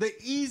 like the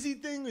easy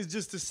thing is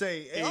just to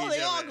say, oh,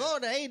 they all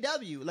going to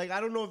AEW. Like I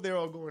don't know if they're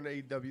all going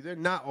to AEW. They're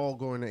not all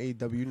going to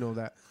AEW. You know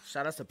that.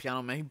 Shout out to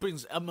Piano Man. He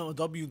brings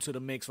MLW to the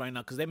mix right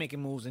now because they're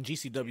making moves in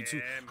GCW too.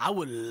 man. I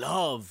would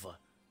love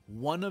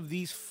one of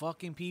these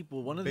fucking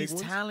people, one of Big these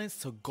ones? talents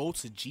to go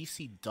to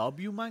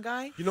GCW, my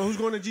guy. You know who's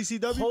going to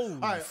GCW? Holy all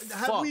right,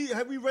 fuck.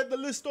 have we read the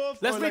list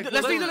off? Let's Or, read like,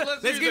 let's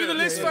let's give you the do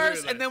list that.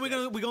 first, Yeah. and then we're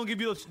gonna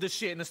give you the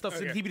shit and the stuff,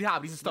 Okay. the TBD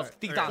hobbies and stuff.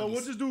 So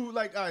we'll just do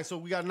like, all right, so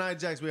we got Nia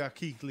Jax, we got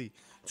Keith Lee.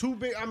 Two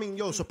big, I mean,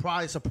 yo,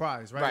 surprise,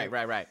 right?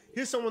 Right.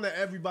 Here's someone that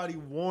everybody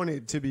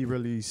wanted to be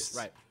released.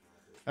 Right.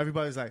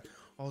 Everybody's like,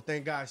 oh,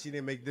 thank God she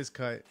didn't make this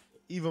cut.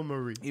 Eva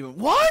Marie. Even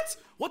what?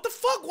 What the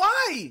fuck?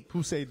 Why?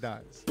 Who say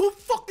dies? Who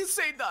fucking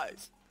say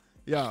dies?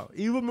 Yo,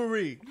 Eva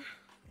Marie.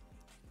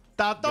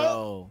 Tato.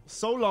 Yo.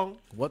 So long.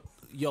 What?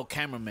 Yo,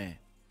 cameraman.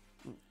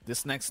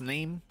 This next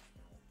name.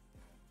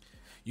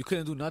 You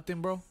couldn't do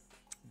nothing, bro.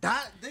 Yo,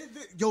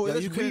 Yo,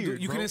 that's you couldn't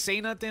weird, you bro. couldn't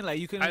say nothing. Like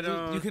you couldn't. I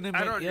don't- You couldn't.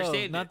 I don't make- yo,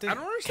 understand it. nothing. I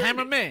don't understand it.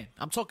 Cameraman.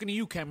 I'm talking to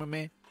you,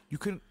 cameraman. You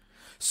couldn't.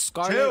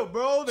 Scarlett. Chill,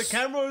 bro. The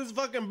camera is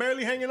fucking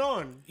barely hanging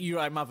on. You're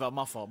right. My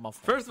fault.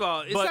 First of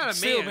all, it's But not a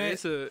still, man. man.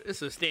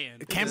 It's a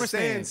stand. Camera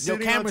Stand stand.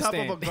 Yo, sitting on camera top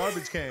stand. of a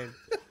garbage can.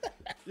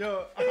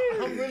 Yo,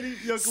 I'm really.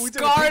 Yo, can we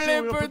take a picture?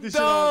 Scarlett We'll put this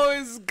shit on.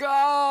 Bordeaux is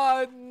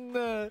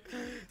gone.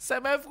 Se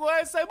me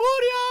fue, se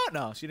murió.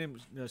 No, she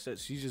didn't. No,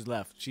 she just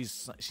left. She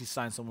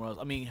signed somewhere else.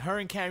 I mean, her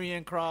and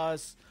Karrion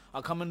Kross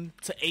are coming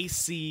to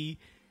AC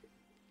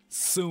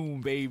soon,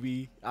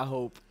 baby. I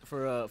hope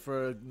for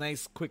a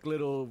nice, quick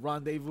little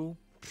rendezvous.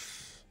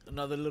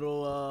 Another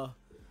little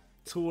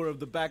tour of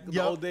the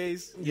Yup. old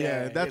days.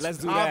 Yeah, that's let's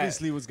do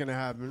obviously what's gonna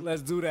happen. that.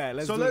 Let's do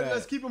that. So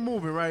let's keep it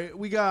moving, right?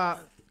 We got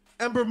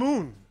Ember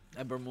Moon.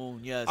 Ember Moon.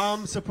 Yes.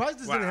 I'm surprised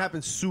this didn't Wow.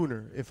 happen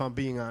sooner, if I'm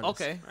being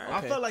honest. Okay.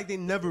 I felt like they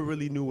never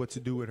really knew what to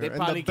do with her. They And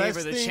probably the gave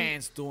best her the thing-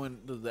 chance doing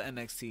the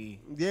NXT.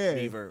 Yeah.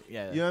 Fever.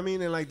 Yeah. You know what I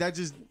mean? And like that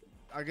just,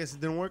 I guess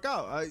it didn't work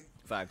out.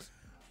 Facts.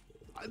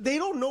 They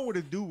don't know what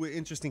to do with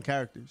interesting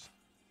characters.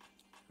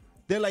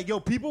 They're like, yo,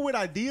 people with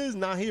ideas,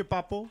 not here,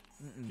 Papo.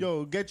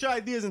 Yo, get your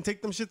ideas and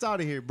take them shits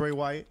out of here, Bray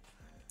Wyatt.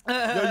 Yo,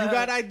 you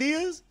got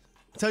ideas?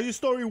 Tell your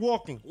story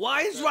walking.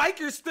 Why is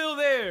Riker still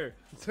there?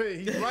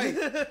 He's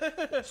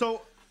right.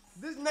 So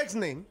this next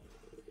name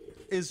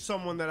is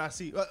someone that I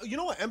see. You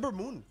know what? Ember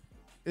Moon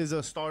is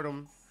a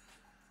Stardom.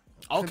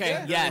 Okay.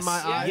 Yeah. Yes. In my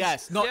eyes.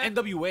 Yes. No. Yeah.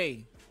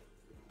 NWA.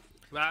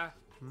 Ah,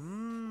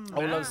 I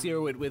would love to see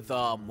her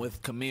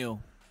with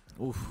Camille.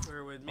 Oof.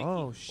 or with Mickey.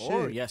 Oh shit!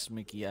 Or yes,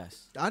 Mickey.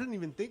 Yes. I didn't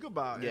even think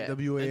about Yeah.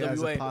 NWA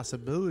as a NWA.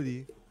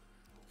 possibility.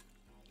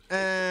 Or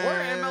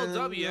And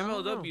MLW. I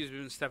don't know. MLW's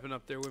been stepping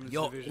up their women's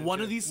Yo, division. one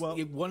too. of these Well-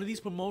 if one of these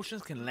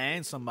promotions can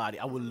land somebody,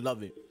 I would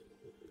love it.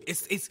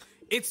 It's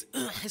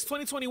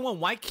 2021.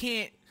 Why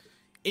can't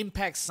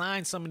Impact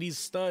sign some of these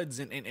studs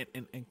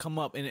and come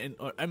up and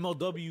or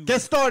MLW?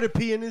 Get started,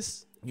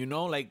 pianist. You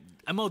know, like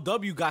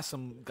MLW got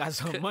some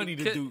money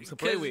to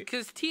play with.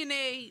 Because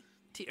TNA,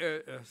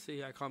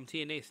 see, I call them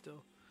TNA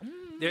still.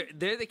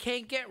 They're the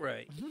can't get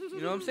right.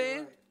 You know what I'm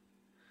saying?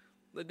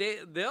 Like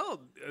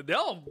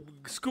they'll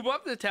scoop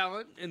up the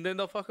talent and then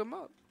they'll fuck them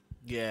up,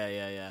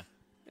 Yeah.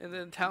 and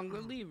then the talent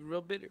gonna leave real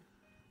bitter.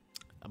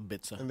 I'm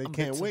bitter. And they I'm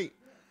can't bitter. wait.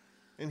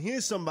 And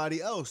here's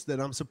somebody else that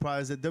I'm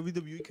surprised that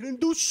WWE couldn't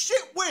do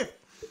shit with.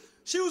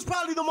 She was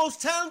probably the most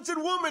talented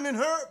woman in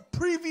her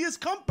previous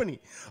company,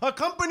 a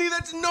company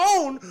that's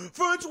known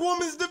for its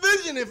women's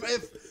division.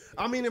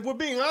 If we're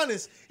being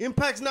honest,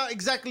 Impact's not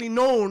exactly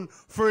known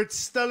for its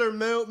stellar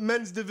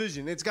men's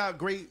division. It's got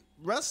great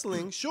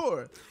wrestling,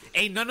 sure.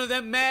 Ain't none of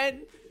them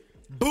mad,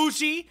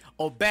 bougie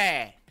or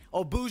bad,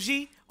 or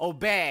bougie or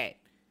bad.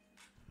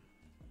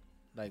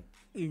 Like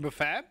But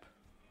Fab,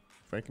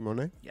 Frankie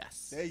Monet.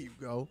 yes, There you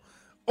go.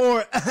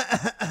 Or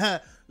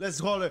let's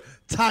call her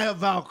Taya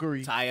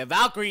Valkyrie. Taya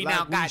Valkyrie now.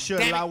 Like we God should,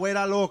 damn La it,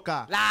 Güera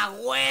Loca. La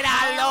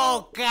Güera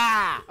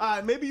Loca. All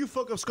right, maybe you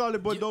fuck up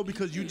Scarlett Bordeaux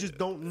because you just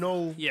don't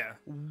know yeah.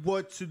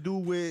 what to do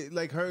with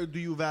like her. Do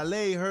you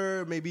valet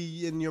her?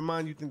 Maybe in your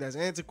mind you think that's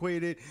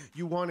antiquated.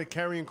 You wanted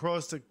Karrion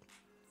Kross to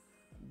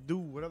do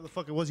whatever the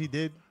fuck it was he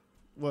did.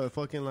 What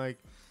fucking like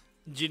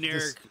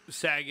Generic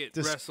Sagat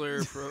this-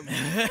 wrestler from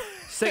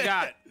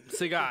Sagat.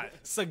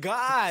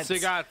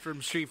 Sagat.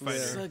 From Street Fighter.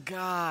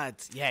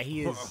 Sagat. Yeah,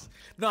 he is.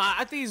 No,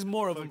 I think he's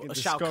more of fucking a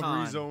Shao Discovery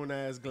Kahn. Zone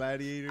ass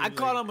gladiator. I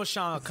call him a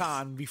Shao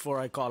Kahn before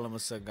I call him a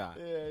Sagat.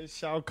 Yeah,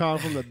 Shao Kahn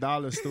from the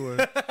dollar store.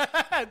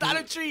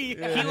 Dollar Tree.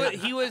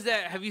 He was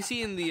that. Have you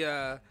seen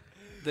the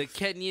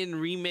Kenyan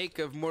remake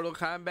of Mortal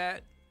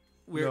Kombat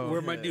where No.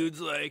 my dude's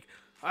like,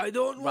 I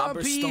don't want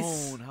Robert peace.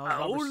 Stone. How's I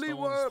Robert only Stone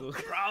want still?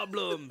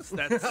 problems.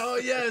 That's Oh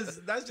yes,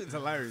 that shit's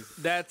hilarious.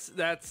 that's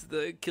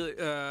the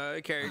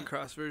Karrion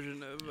Kross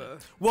version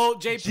of. Well,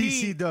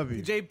 JP,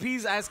 GCW.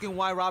 JP's asking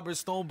why Robert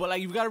Stone, but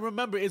like you got to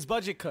remember, it's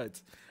budget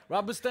cuts.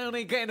 Robert Stone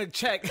ain't getting a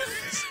check.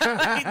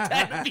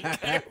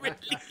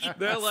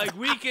 They're like,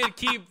 we could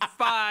keep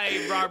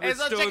 5 Robert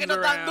Eso cheque Stones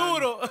no tan around.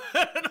 duro.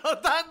 No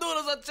tan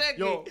duro esos cheques.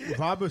 Yo,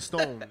 Robert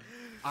Stone.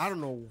 I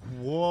don't know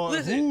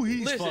what who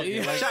he's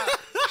fucking. Like,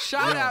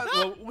 Shout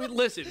out. Well,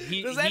 listen.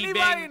 Does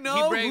anybody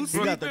know who's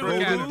He got the sleeping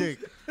with golden Bruce?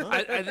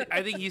 dick.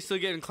 I think he's still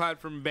getting clout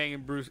from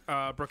banging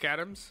Brooke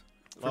Adams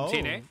from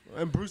TNA.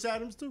 And Bruce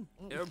Adams too.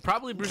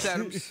 Probably Bruce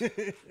Adams.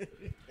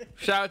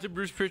 Shout out to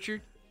Bruce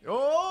Pritchard.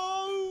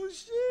 Oh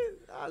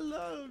shit! I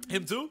love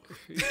Him too?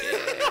 You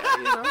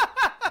know.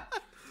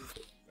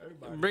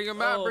 Bring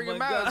him out. Oh, Bring my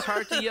him out. God. It's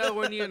hard to yell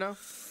when you know.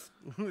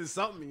 There's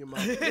something in your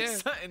mouth. Yeah.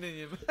 Something in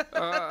you.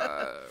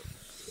 Uh,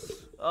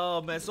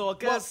 Oh man, so I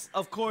guess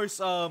of course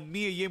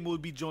Mia Yim will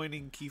be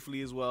joining Keith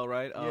Lee as well,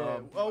 right? Yeah.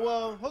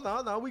 Well, hold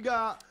on. We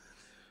got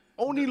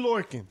Oni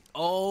Lorcan,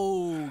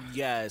 Oh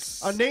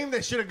yes. a name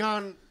that should have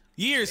gone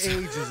Years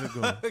ages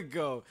ago.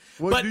 ago.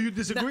 What, But do you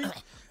disagree?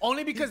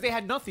 Only because they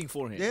had nothing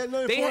for him. They had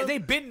nothing for him? They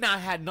been not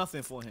had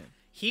nothing for him.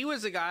 he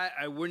was a guy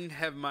I wouldn't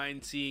have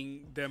mind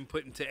seeing them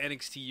put into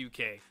NXT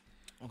UK.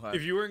 Okay.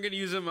 If you weren't going to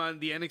use him on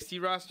the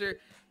NXT roster,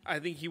 I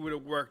think he would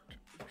have worked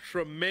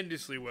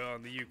tremendously well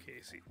on the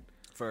UK scene.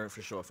 For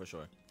sure.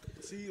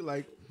 See,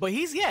 like, But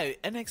he's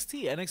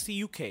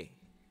NXT UK.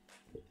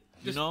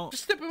 You know?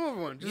 Just step him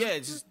over one.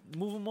 Just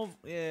move him over.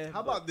 Yeah.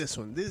 how about this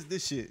one?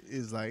 This shit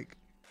is like,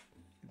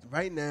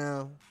 right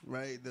now,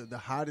 right? The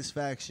hottest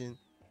faction,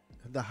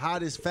 the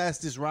hottest,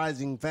 fastest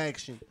rising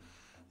faction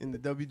in the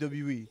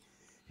WWE.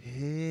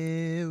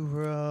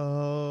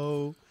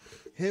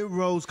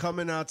 Heroes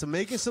coming out to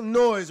making some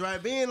noise,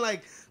 right? Being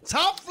like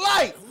top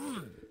flight.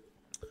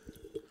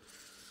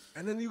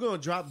 And then you're gonna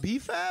drop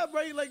B-Fab,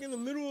 right? Like in the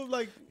middle of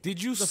like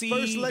Did you the see?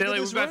 first leg They're of like,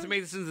 we're this about run? to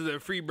make this into the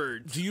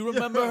Freebirds. Do you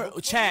remember,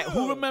 chat? yeah.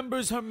 Who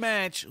remembers her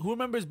match? Who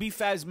remembers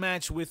B-Fab's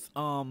match with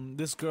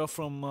this girl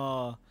from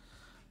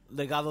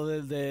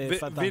Legado de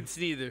Fatal? Vince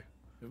neither.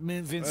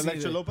 Vince Electra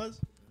Neither. Lopez?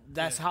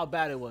 That's how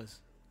bad it was.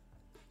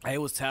 It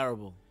was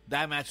terrible.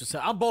 That match was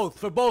terrible. I'm both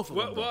for both of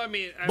them. Well, I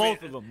mean,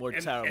 Both of them were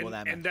terrible,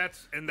 And, that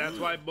and that's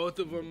why both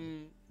of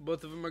them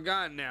are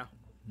gone now.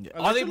 Yeah.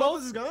 Are they Electra both?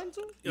 Lopez is gone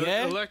too?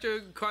 Yeah.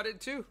 Electra caught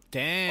it too.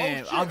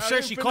 Damn. Oh, shit. I'm I sure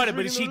didn't she finish caught it,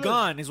 but is reading she the list.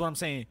 gone? Is what I'm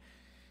saying.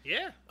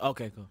 Yeah,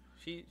 Okay, cool.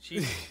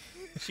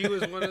 she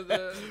was one of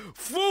the.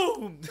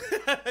 Boom.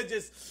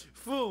 Just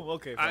boom.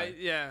 Okay. Fine.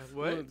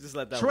 What? We'll just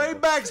let that Trey one go.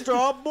 Baxter,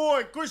 our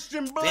boy,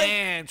 Christian Blake.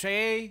 Damn,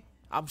 Trey.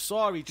 I'm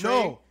sorry, Trey.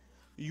 No,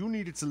 you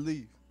needed to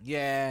leave.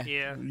 Yeah.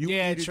 Yeah. You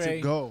Yeah, needed Trey.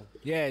 to go.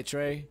 Yeah,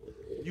 Trey.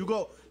 You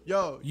go.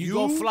 Yo, You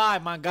go fly,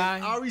 my guy.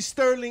 Ari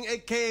Sterling,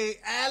 a.k.a.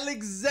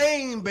 Alex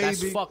Zane, baby.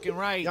 That's fucking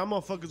right. Y'all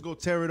motherfuckers go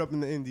tear it up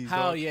in the indies.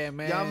 Hell dog. yeah,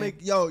 man.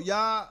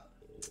 Y'all,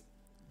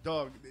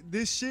 dog,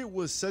 this shit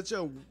was such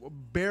a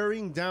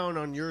bearing down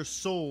on your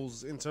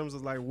souls in terms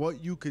of like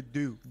what you could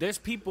do. There's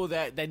people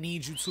that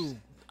need you too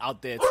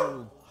out there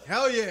too.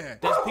 Hell yeah.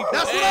 There's people.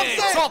 That's what Hey, I'm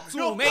saying. Talk to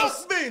Yo, him, fuck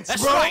Ace. Vince,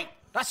 That's bro. right.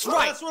 That's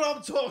right. That's what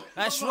I'm talking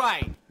That's about.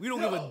 right. We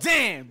don't give a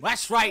damn.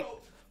 That's right.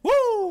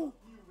 Woo.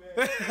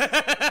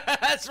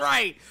 That's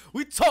right.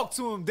 We talk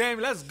to him, damn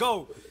it. Let's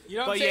go. You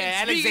know what But I'm saying?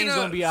 yeah, Alex Speaking Zane's of-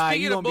 gonna be alright.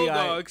 speaking You of gonna be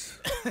alright.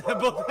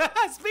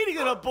 Bulldogs, Speaking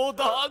of the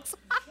Bulldogs,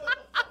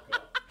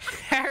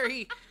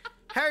 Harry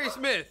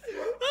Smith.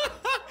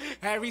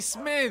 Harry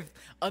Smith,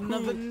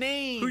 another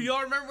name. Who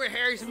y'all remember when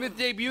Harry Smith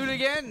debuted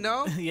again?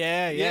 No.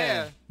 Yeah.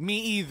 Yeah. Me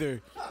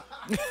either.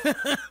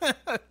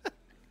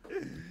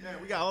 Man,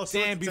 we got all sorts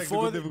Damn, of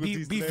before technical the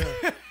difficulties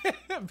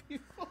today.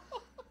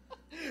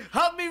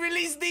 help me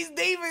release these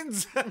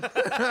demons.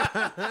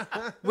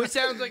 Which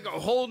sounds like a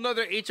whole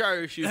nother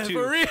HR issue too.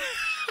 For real.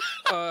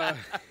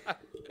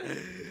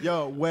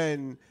 Yo,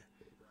 when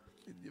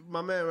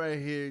my man right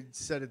here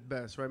said it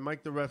best, right?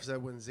 Mike the ref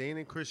said when Zayn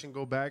and Christian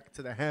go back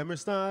to the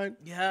Hammerstein,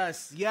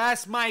 Yes,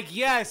 Mike.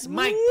 Yes,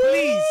 Mike.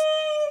 Please.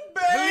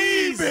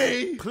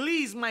 baby.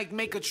 Please, Mike,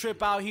 make a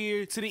trip out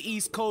here to the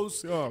East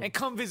Coast Yo. and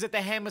come visit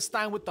the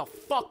Hammerstein with the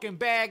fucking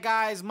bad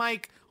guys,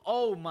 Mike.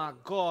 Oh my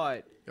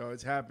God. Yo,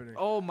 it's happening.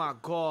 Oh my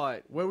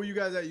God. Where were you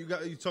guys at? You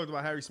talked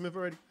about Harry Smith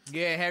already?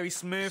 Yeah, Harry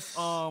Smith.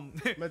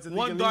 Met the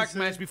One League dark of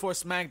match Legends. before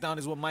SmackDown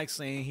is what Mike's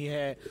saying. He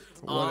had,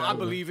 I Whatever.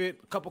 believe it,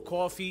 a cup of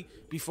coffee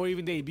before he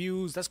even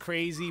debuts. That's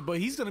crazy, but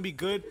he's gonna be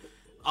good.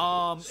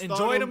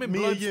 Enjoyed him in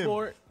Mia Yim.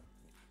 Bloodsport.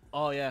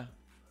 Oh yeah,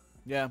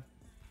 yeah.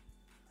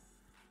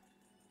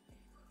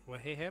 What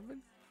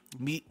happened?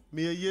 Me.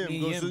 Mia Yim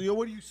Mia goes, Yim. to, yo,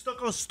 what are you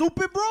stuck on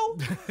stupid, bro?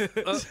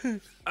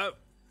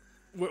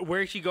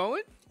 Where is she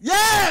going?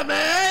 Yeah,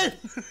 man.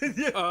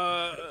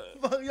 Yeah.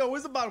 Yo,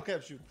 where's the bottle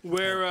cap shoot?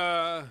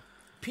 Where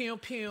Pew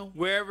pew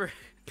wherever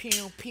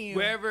pew pew.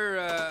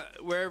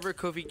 wherever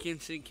Kofi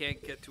Kingston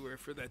can't get to her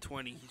for that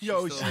 20. she's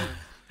Yo, still-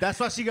 that's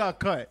why she got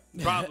cut.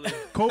 probably.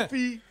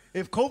 Kofi,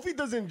 if Kofi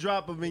doesn't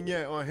drop a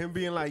vignette on him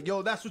being like,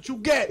 yo, that's what you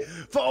get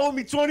for owing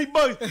me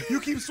 $20. You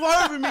keep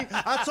swerving me.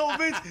 I told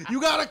Vince, you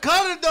gotta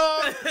cut it,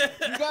 dog.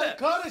 You gotta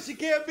cut it. She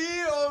can't be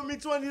here owing me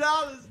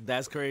 $20.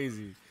 That's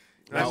crazy.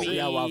 I Wow,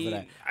 yeah, wow for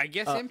that. I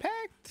guess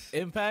Impact.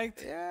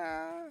 Impact.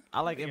 Yeah.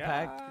 I like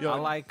Impact. Yo. I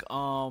like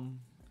How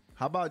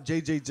about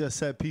JJ just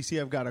said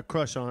PCF got a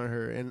crush on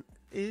her, and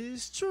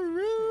it's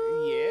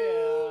true.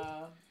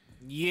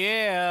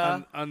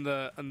 Yeah. On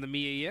the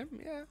Mia Yim.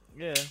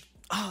 Yeah.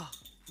 Yeah.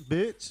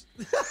 Bitch.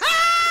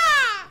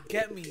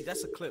 Get me.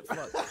 That's a clip.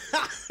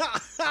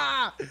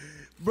 Fuck.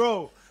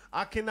 Bro,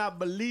 I cannot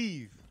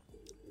believe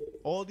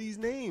all these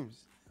names.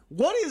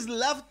 What is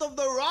left of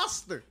the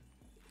roster?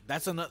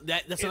 That's another.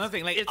 That's another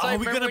thing. Like, It's are like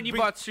we remember gonna when you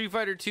bring- bought Street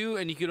Fighter 2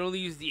 and you could only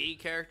use the 8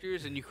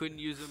 characters and you couldn't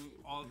use them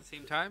all at the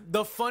same time?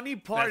 The funny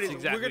part That's is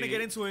we're gonna exactly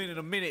get it. into it in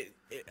a minute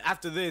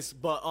after this,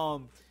 but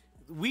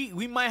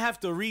we might have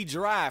to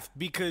redraft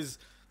because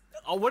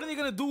what are they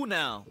gonna do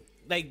now?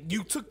 Like,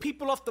 you took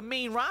people off the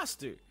main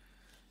roster.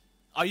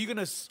 Are you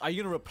gonna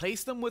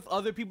replace them with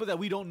other people that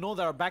we don't know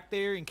that are back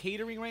there in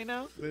catering right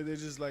now? They're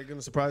just like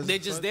gonna surprise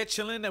us. They're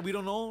chilling that we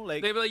don't know.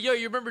 Like, They'd be like, yo,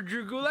 you remember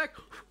Drew Gulak?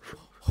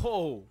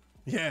 oh.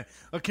 Yeah,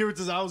 Akira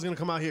Tozawa's gonna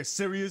come out here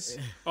serious.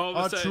 All of a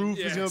Our sudden, truth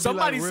yeah. is gonna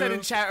Somebody be like said real.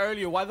 in chat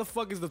earlier, why the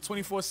fuck is the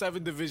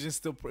 24/7 division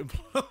still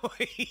employed?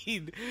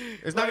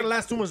 It's not gonna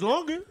last too much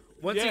longer.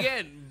 Once Yeah.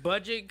 again,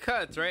 budget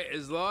cuts, right?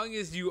 As long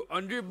as you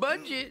under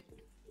budget,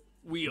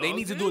 we They all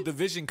need to good. do a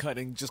division cut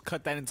and just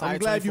cut that entire I'm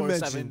glad you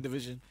 24/7 mentioned.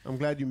 division. I'm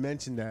glad you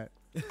mentioned that.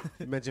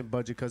 You mentioned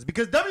budget cuts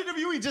because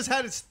WWE just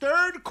had its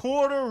third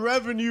quarter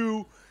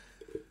revenue.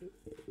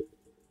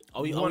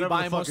 Are we Whatever the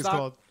buying more fuck it's stock?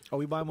 called. Are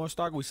we buying more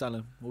stock? Or we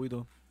selling? What we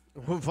doing?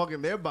 Well,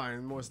 fucking, they're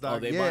buying more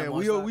stock. they Yeah, buying more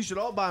we stock? we should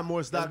all buy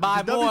more stock. Let's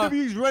buy because more.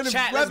 WWE's running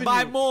Chat, revenue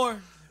let's buy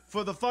more.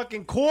 for the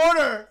fucking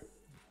quarter.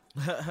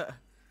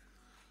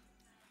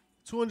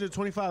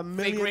 $225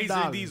 million. Fake Razor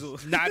and Diesel.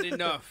 Not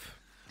enough.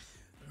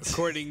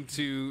 According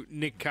to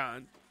Nick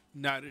Khan,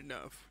 not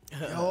enough.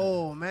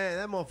 Oh man,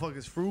 that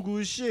motherfucker's frugal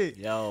as shit.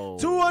 Yo.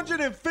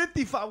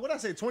 255. What did I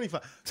say?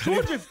 25.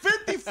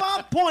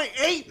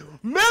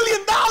 $255.8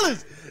 million.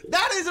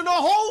 That isn't a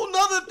whole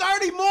nother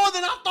 30 more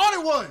than I thought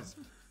it was.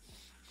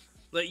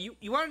 Like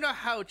you want to know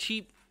how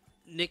cheap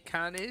Nick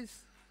Khan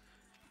is?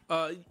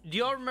 Do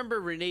y'all remember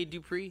Rene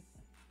Dupree?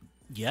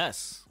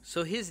 Yes.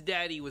 So his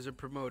daddy was a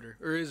promoter,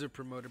 or is a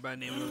promoter by the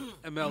name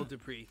of ML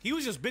Dupree. He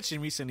was just bitching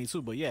recently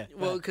too, but yeah.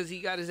 Well, because he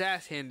got his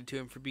ass handed to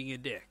him for being a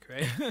dick,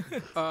 right?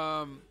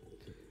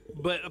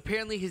 But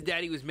apparently his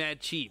daddy was mad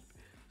cheap.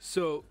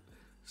 So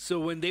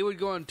when they would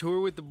go on tour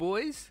with the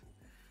boys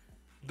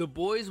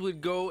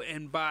would go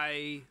and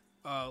buy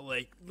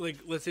like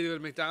let's say they go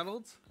to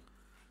McDonald's.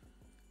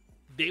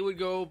 They would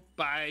go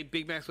buy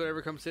Big Macs,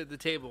 whatever comes to the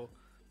table.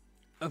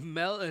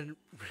 Mel and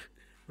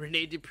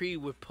Rene Dupree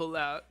would pull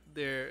out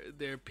their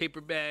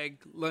paper bag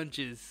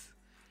lunches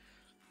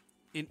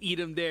and eat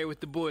them there with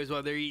the boys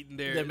while they're eating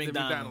their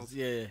McDonald's.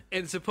 Yeah.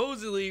 And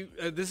supposedly,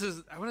 this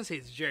is, I want to say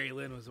it's Jerry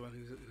Lynn was the one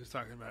who's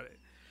talking about it.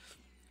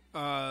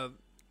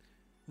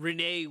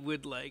 Renee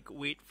would like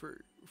wait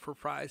for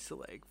fries to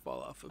like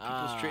fall off of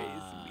people's trays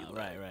and be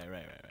like,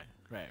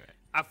 Right.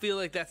 I feel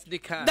like that's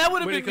Nick Khan. That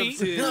would have when been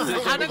it me. comes to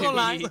I'm not gonna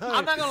lie. WWE.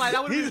 I'm not gonna lie.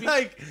 That would have He's been me.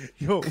 like,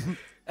 yo.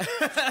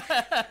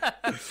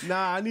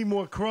 Nah, I need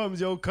more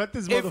crumbs, yo. Cut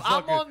this If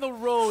motherfucker. I'm on the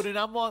road and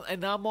I'm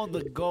on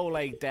the go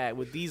like that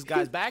with these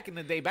guys back in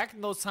the day, back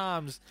in those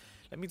times,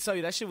 let me tell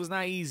you, that shit was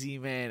not easy,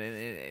 man.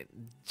 And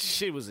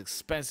shit was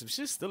expensive.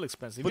 Shit's still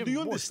expensive. But do Even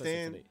you more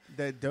expensive understand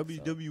today. that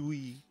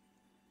WWE,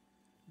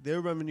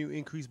 their revenue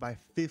increased by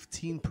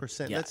 15%?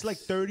 That's Yes. like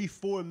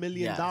 $34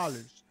 million.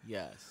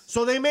 Yes.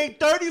 So they made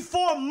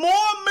 $34 more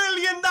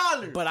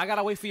million. But I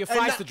gotta wait for your And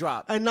fries no- to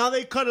drop. And now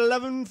they cut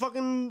 11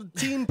 fucking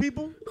teen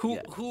people?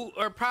 who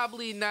are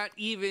probably not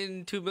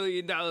even $2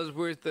 million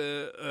worth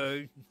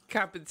of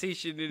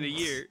compensation in a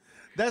year.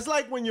 That's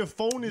like when your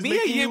phone is Me and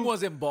making him you...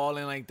 wasn't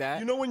balling like that.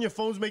 You know when your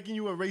phone's making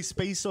you erase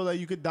space so that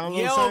you could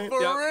download Yo, something? for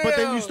real. But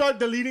then you start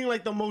deleting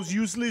like the most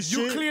useless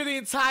You shit. clear the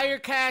entire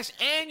cache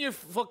and your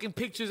fucking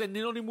pictures, and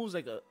it only moves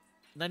like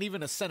not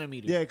even a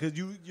centimeter. Yeah, because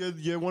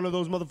you're one of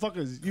those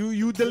motherfuckers.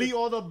 You delete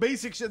all the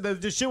basic shit,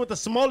 the shit with the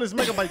smallest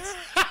megabytes.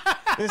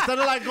 Instead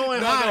of like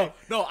going high.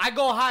 No, I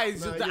go high.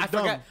 It's Nah, just you're I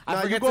dumb. forget. I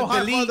Nah, forget you go to high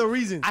for delete. other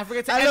reasons. I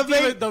forget to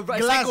Elevate empty the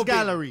glass recycle bin.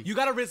 gallery. You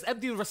gotta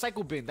empty the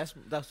recycle bin. That's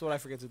what I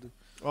forget to do.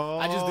 Oh,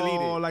 I just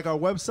deleted. like our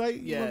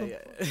website? Yeah.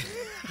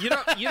 You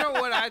know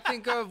what I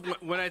think of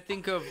when I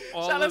think of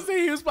all Shout out of, to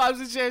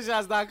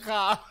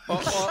HughesPopsandChairShots.com.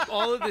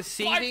 all of the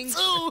savings.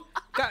 Two.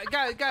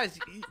 Guys,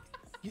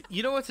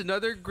 you know what's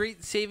another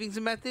great savings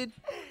method?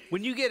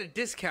 When you get a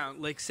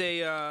discount, like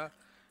say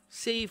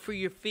for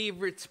your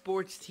favorite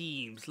sports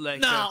teams, like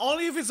Nah,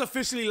 only if it's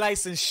officially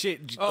licensed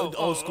shit. Old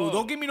school. oh.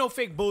 Don't give me no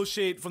fake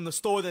bullshit from the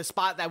store, the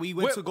spot that we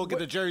went Where- to go get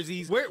the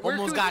jerseys. where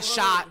Almost can got we-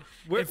 shot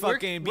where in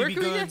fucking where BB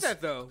can we get guns. that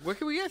though? Where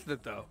can we get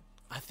that though?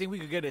 I think we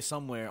could get it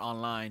somewhere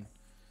online.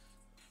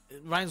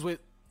 It rhymes with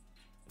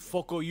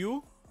Foco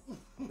U.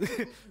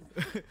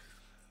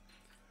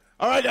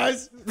 All right,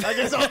 guys. I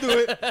guess I'll do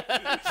it.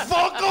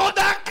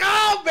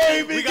 Foco.com,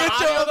 baby. We got Get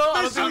your audio, though? I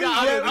don't official... think we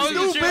got Yeah, audio. we do,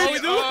 Oh, shit, bitch. we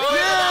do?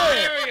 Yeah.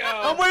 There we go.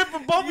 I'm waiting for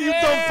both of you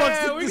dumb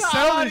fucks we to got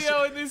sell this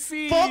audio shit. in this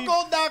scene.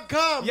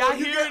 Foco.com. Y'all where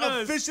you hearing get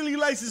us? officially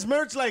licensed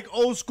merch like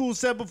Old School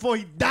said before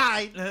he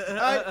died.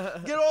 Right?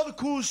 Get all the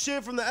cool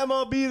shit from the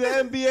MLB, the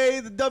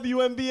NBA, the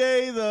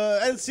WNBA, the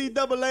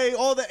NCAA,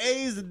 all the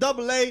A's, the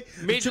AA,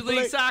 Major the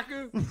League AAA.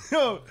 Soccer,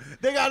 Yo,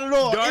 they got it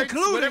all, darts,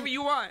 including whatever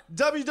you want.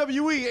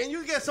 WWE, and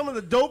you get some of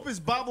the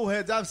dopest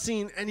bobbleheads I've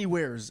seen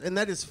anywheres, and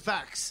that is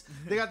facts.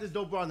 They got this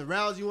dope on the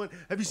Rousey one.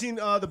 Have you seen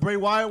the Bray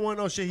Wyatt one?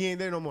 Oh shit, he ain't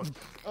there no more.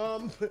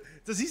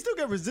 Does he still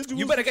get residuals?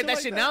 You better and get that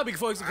like shit now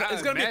before it's gonna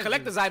be a imagine.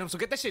 collector's item. So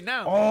get that shit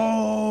now.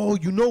 Oh,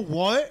 you know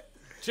what?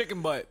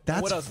 Chicken butt.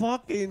 That's what else?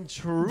 fucking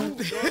true. we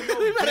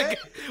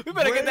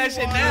better get that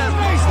shit now.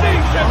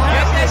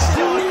 Get that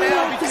shit on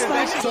now because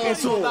that shit gonna get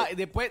sold out.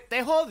 Después te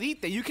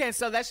jodiste. You can't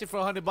sell that shit for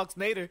 $100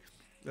 later.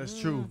 That's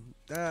true.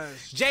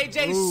 That's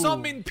JJ true.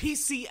 summon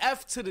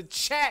PCF to the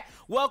chat.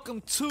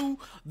 Welcome to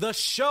the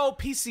show,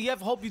 PCF.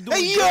 Hope you're doing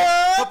Hey, good.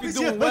 yeah! Hope you're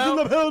doing PCF, well. welcome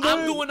to the building.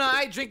 I'm doing all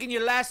right. Drinking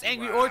your last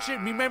Angry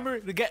Orchard. Remember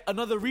to get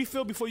another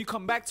refill before you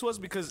come back to us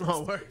because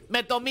Oh, word.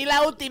 me tomé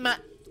la última.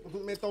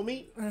 Me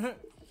tomé.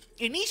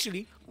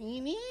 Initially.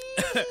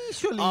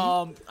 Initially.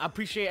 I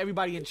appreciate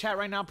everybody in chat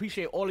right now.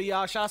 Appreciate all of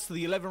y'all. Shouts to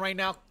the 11 right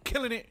now,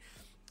 killing it,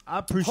 I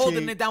appreciate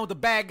holding it down with the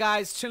bad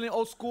guys, chilling,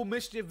 old school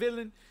mischief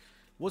villain.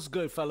 What's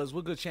good, fellas?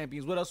 We're good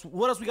champions. What else?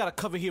 What else we gotta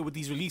cover here with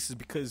these releases?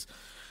 Because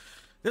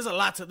there's a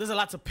lot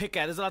to pick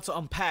at. There's a lot to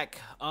unpack.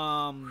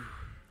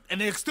 And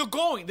they're still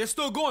going. They're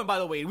still going. By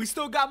the way, we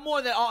still got more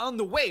that are on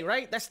the way.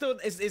 Right? That's still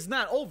it's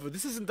not over.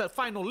 This isn't the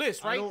final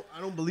list. Right? I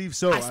don't believe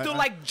so. I still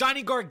like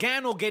Johnny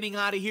Gargano getting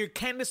out of here.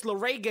 Candice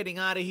LeRae getting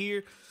out of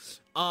here.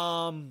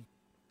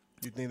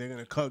 You think they're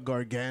gonna cut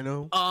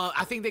Gargano?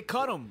 I think they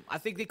cut him. I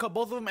think they cut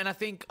both of them, and I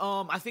think I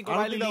don't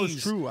O'Reilly think that was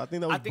leaves. true. I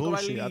think that was think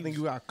O'Reilly bullshit. I leaves. think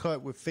you got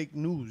cut with fake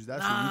news.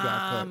 That's what you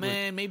got cut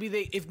Man, maybe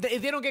if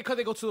they don't get cut,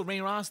 they go to the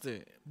main roster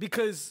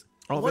because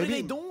what maybe- are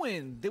they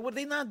doing?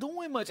 They not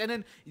doing much, and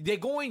then they're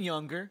going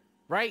younger,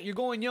 right? You're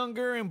going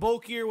younger and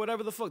bulkier,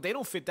 whatever the fuck. They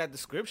don't fit that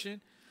description.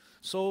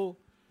 So with.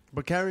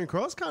 But Karrion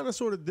Kross kind of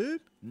sort of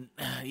did.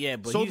 yeah,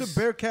 but So he's, did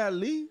Bearcat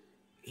Lee.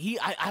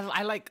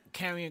 I like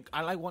Karrion.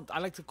 I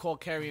like to call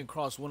Karrion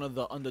Kross one of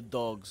the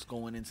underdogs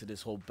going into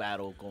this whole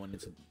battle, going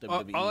into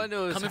WWE. all I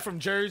know is coming from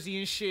Jersey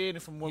and shit,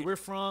 and from where we're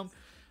from,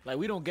 like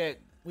we don't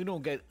get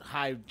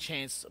high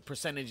chance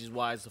percentages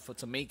wise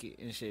to make it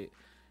and shit.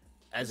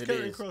 As it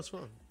Karrion is, Kross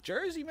from?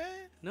 Jersey,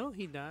 man. No,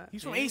 he not.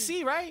 He's from Yeah.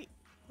 AC, right?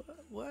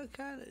 What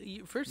kind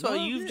of? First of all,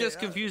 No, you've yeah, just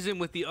confused him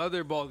with the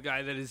other bald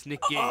guy that is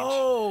Nick Gage.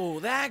 Oh,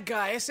 that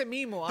guy, ese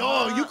mismo.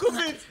 Oh, you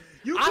convinced.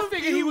 I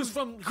figured he was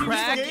from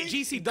Crack,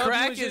 GCW.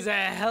 crack and is shit. a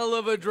hell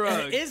of a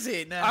drug. Is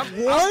it now?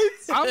 What?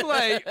 I'm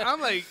like,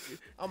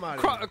 I'm out of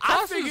Cro- here. I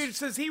Kross figured was-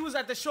 since he was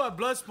at the show at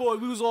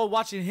Bloodsport, we was all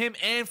watching him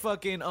and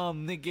fucking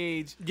Nick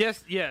Gage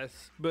yes,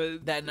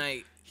 but that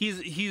night.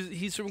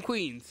 he's from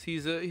Queens.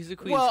 He's a Queens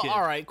Well, kid.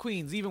 all right,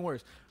 Queens, even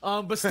worse.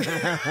 But still,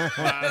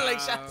 like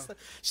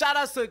shout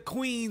outs to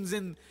Queens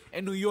and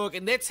New York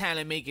and their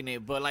talent making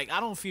it. But like, I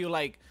don't feel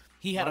like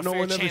he had a No fair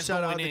one ever chance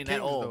shout out going the in Kings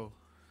at all. though.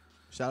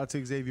 Shout out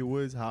to Xavier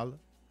Woods. Holla.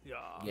 Yeah.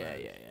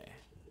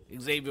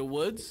 Xavier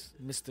Woods,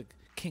 Mr.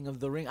 King of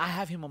the Ring. I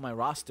have him on my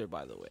roster,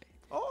 by the way.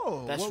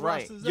 Oh, That's what right.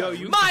 roster's Yo, that?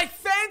 you- My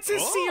fantasy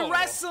Oh.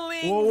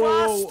 wrestling Whoa, whoa,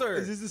 whoa. roster.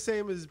 Is this the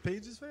same as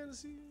Page's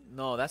fantasy?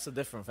 No, that's a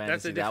different fantasy.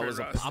 That's a different that was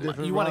roster. I'm-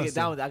 Different you want to get roster.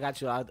 down with it? I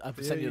got you. I'll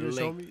send Yeah, you the you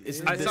show link. me. It's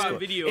in I the saw a Discord.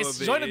 video It's,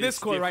 of it. join the It's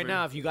Discord right different.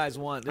 now if you guys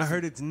want. I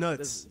heard it's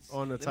nuts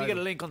on the Let me get a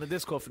title. link on the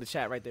Discord for the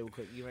chat right there real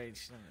quick. You ready?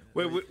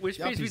 Wait, which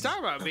Y'all page we pieces.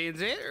 talking about? Van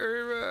Zandt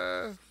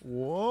or?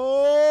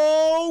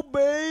 Whoa,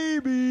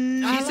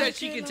 baby. She I said like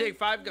she it, can I take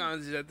 5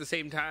 guns at the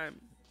same time.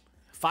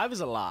 5 is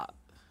a lot.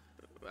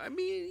 I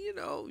mean,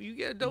 you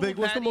get a double. Big,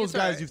 what's the patty, most it's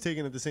all guys right. you've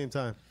taken at the same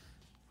time?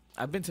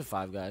 I've been to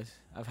 5 Guys.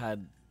 I've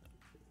had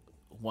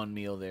one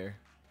meal there.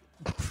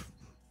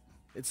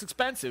 It's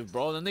expensive,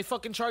 bro. Then they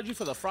fucking charge you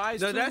for the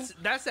fries No, too.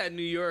 that's at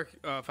New York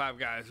 5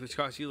 Guys, which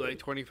costs you like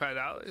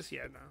 $25.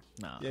 Yeah,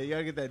 no. nah. Yeah, you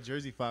gotta get that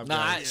Jersey 5 Nah,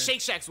 guys. Shake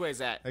Shack's where's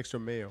that? Extra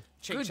mayo.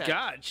 Shake Good Shack.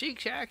 God, Shake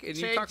Shack, and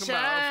you're Shake talking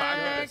about 5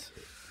 Shack. Guys.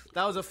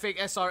 That was a fake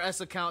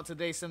SRS account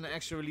today, sending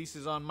extra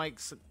releases on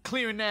Mike's,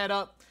 clearing that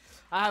up.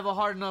 I have a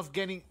hard enough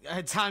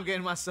time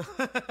getting myself.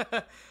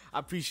 I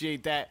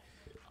appreciate that.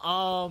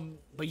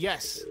 But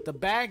yes, the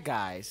bad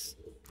guys,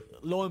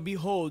 lo and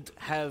behold,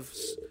 have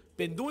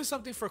been doing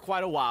something for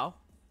quite a while,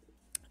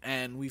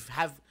 and we've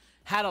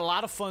had a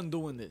lot of fun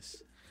doing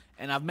this.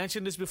 And I've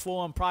mentioned this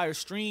before on prior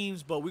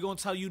streams, but we're gonna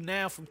tell you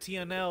now from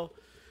TNL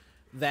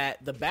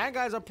that the bad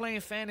guys are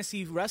playing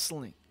fantasy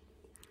wrestling.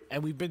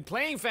 And we've been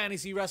playing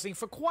fantasy wrestling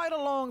for quite a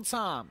long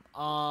time.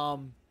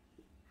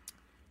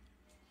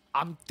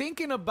 I'm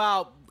thinking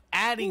about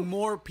adding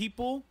more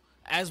people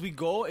as we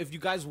go. If you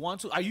guys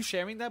want to, are you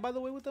sharing that by the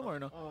way with them or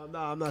no? No,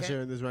 I'm not Okay.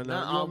 sharing this right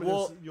now. Nah, you, want me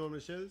well- to, you want me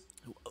to share this?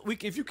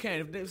 If you can,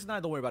 if it's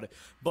not, don't worry about it.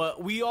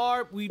 But we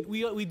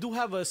do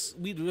have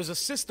there's a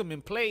system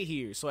in play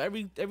here. So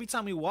every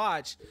time we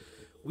watch,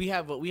 we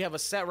have a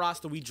set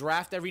roster. We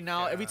draft every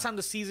time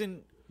the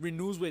season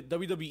renews with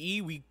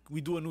WWE,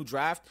 we do a new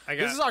draft.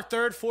 This is our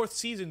 3rd, 4th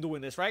season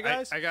doing this, right,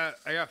 guys? I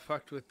got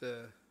fucked with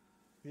the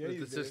Yeah, you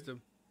with the did.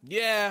 system.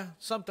 Yeah,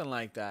 something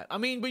like that. I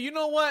mean, but you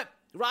know what?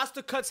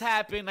 roster cuts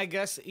happen, I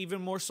guess,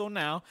 even more so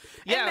now.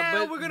 Yeah, and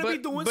now but we're gonna be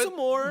doing some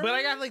more. But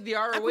I got like the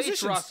ROH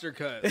acquisitions. roster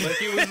cut.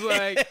 Like it was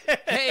like,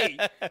 hey,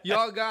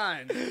 y'all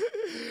gone.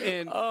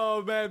 And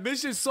oh man,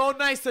 Mitch is so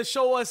nice to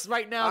show us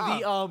right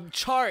now the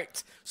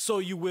chart, so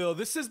you will.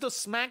 This is the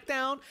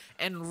SmackDown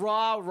and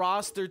Raw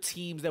roster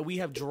teams that we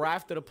have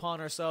drafted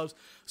upon ourselves.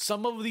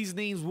 Some of these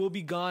names will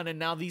be gone, and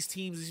now these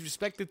teams, these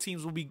respective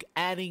teams, will be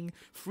adding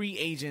free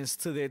agents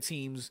to their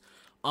teams.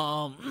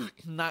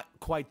 Not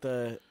quite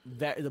the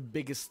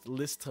biggest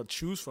list to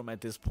choose from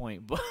at this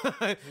point, but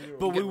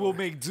we will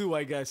make do,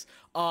 I guess.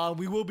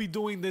 We will be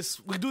doing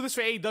this. We do this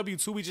for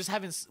AEW too. We just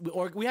haven't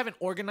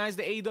organized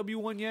the AEW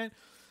one yet.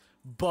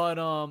 But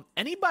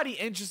anybody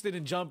interested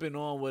in jumping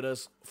on with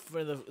us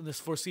for this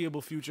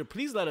foreseeable future,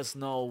 please let us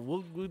know.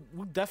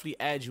 We'll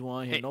definitely add you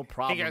on here, no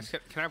problem. Hey guys,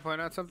 can I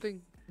point out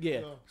something?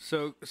 Yeah.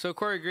 So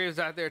Corey Graves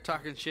out there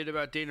talking shit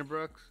about Dana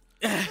Brooks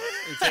and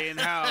saying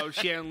how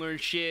she hadn't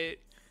learned shit.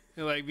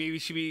 And like maybe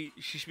she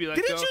should be like,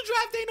 didn't you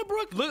draft Dana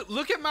Brooke?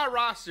 Look at my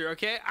roster,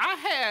 okay? I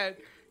had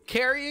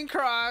Karrion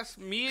Kross,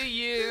 Mia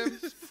Yim,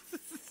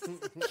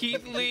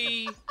 Keith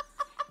Lee.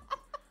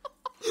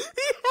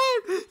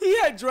 He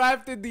had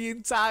drafted the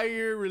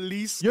entire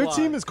release squad. Your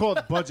team is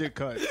called Budget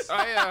Cuts.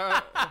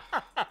 But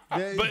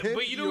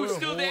you know who's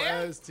still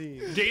there?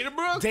 Dana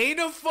Brooke.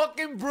 Dana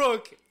fucking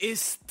Brooke is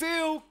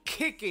still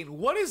kicking.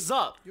 What is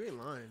up? You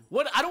ain't lying.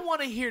 What? I don't want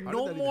to hear How no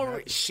did that even more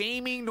happen?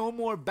 shaming, no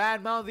more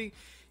bad mouthing.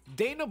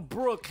 Dana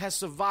Brooke has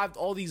survived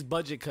all these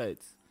budget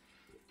cuts.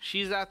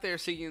 She's out there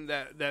singing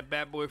that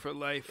Bad Boy for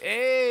Life.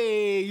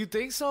 Hey, you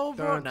think so,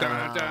 bro?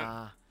 Dun,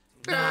 dun,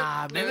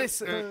 Nah, man.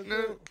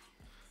 Listen,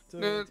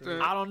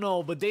 I don't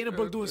know, but Dana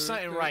Brooke doing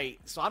something right.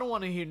 So I don't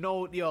want to hear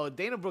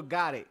Dana Brooke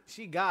got it.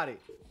 She got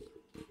it.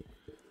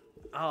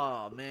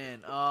 Oh man,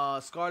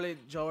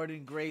 Scarlett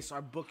Jordan Grace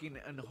are booking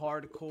a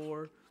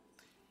hardcore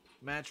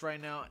match right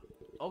now.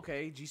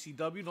 Okay,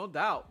 GCW, no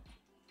doubt.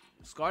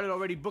 Scarlett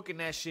already booking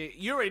that shit.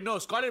 You already know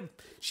Scarlett.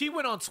 She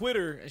went on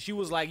Twitter and she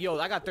was like, "Yo,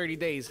 I got 30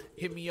 days.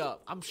 Hit me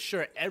up." I'm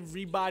sure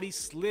everybody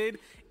slid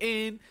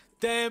in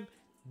them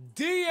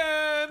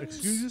DMs.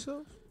 Excuse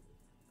yourself?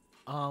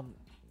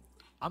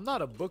 I'm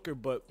not a booker,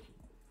 but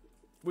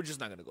we're just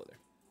not gonna go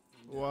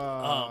there.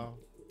 Wow.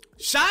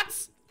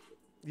 Shots?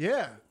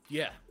 Yeah.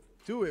 Yeah.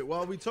 Do it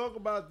while we talk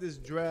about this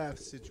draft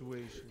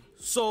situation.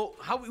 So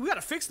how we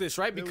gotta fix this,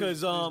 right?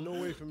 Because there's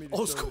no way for me to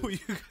old show school, this.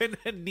 you're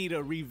gonna need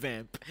a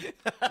revamp.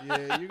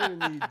 Yeah, you're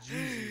gonna need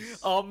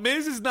Jesus.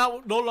 Miz is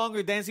no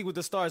longer dancing with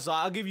the stars, so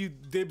I'll give you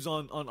dibs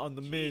on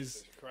the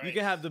Miz. Christ. You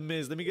can have the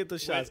Miz. Let me get the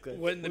shots.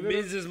 When the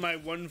Miz is my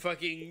one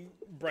fucking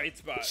bright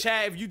spot.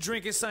 Chad, if you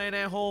drinking something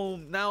at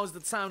home, now is the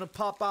time to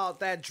pop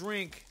out that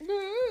drink.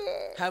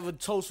 Have a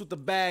toast with the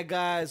bad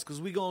guys, because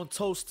we gonna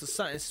toast to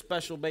something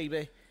special,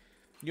 baby.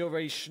 You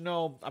already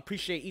know. I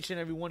appreciate each and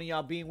every one of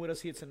y'all being with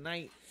us here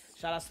tonight.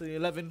 Shout outs to the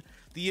 11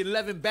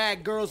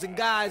 bad girls and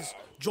guys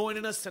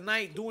joining us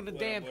tonight, doing the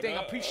damn thing.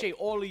 I appreciate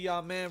all of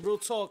y'all, man. Real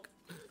talk.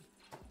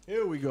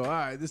 Here we go. All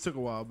right, this took a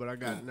while, but I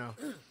got it now.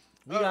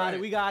 We got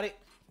it. We got it.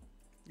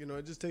 You know,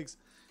 it just takes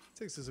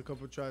us a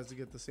couple tries to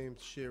get the same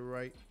shit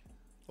right.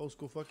 Old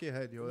school, fuck your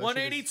head, yo. That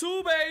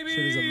 182, baby.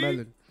 Shit is a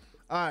melon.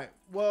 All right,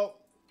 well,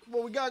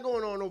 what we got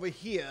going on over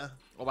here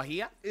Over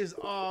here? is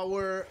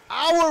our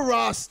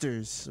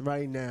rosters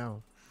right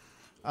now.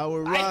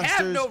 Our rosters. I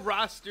have no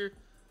roster.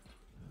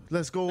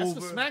 Let's go That's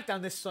over. for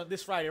SmackDown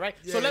this Friday, right?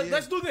 Yeah, So yeah.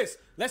 let's do this.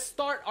 Let's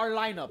start our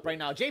lineup right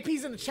now.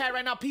 JP's in the chat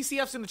right now.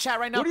 PCF's in the chat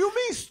right now. What do you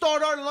mean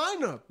start our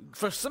lineup?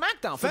 For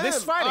SmackDown, for Fam,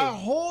 this Friday. Our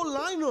whole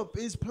lineup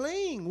is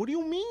playing. What do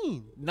you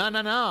mean?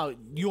 No.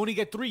 You only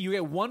get 3. You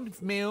get 1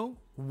 male,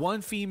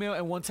 1 female,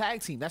 and 1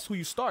 tag team. That's who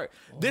you start.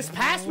 This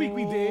past week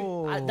we did.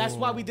 That's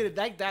why we did it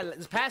like that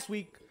this past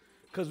week,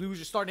 because we were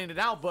just starting it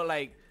out. But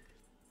like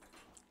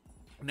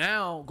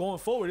now going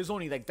forward, it's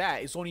only like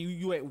that. It's only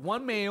you get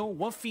 1 male,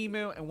 1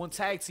 female, and 1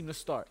 tag team to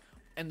start,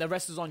 and the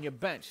rest is on your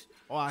bench.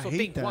 Oh, I so hate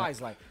think that.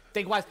 wise,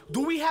 think wise.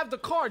 Do we have the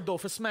card though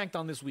for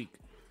SmackDown this week?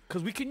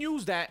 Because we can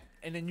use that,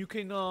 and then you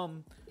can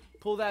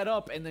pull that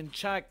up and then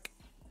check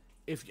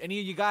if any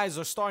of you guys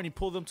are starting. You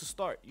pull them to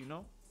start. You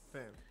know.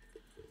 Fam,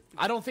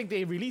 I don't think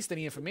they released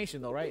any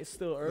information though, right? It's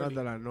still early. not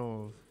that I know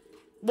of.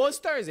 Well, it's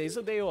Thursday. It's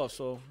a day off,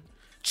 so.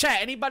 Chat.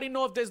 Anybody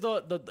know if there's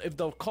if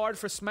the card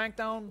for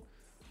SmackDown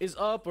is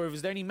up, or if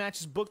is there any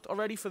matches booked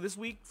already for this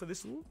week, for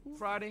this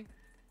Friday?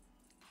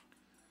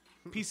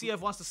 PCF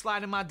wants to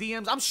slide in my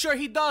DMs. I'm sure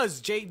he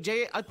does.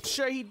 I'm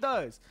sure he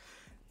does.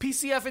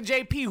 PCF and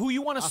JP, who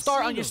you want to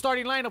start on your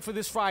starting lineup for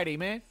this Friday,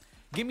 man?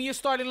 Give me your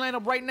starting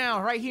lineup right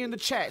now, right here in the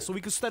chat, so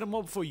we can set them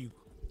up for you.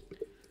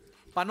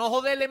 Pa no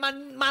joderle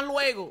más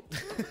luego.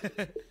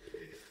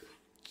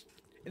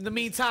 In the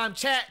meantime,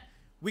 chat,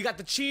 we got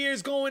the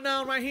cheers going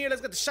on right here.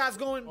 Let's get the shots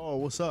going. Oh,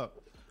 what's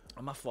up?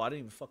 Oh, my fault. I didn't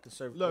even fucking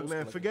serve. Look, old man,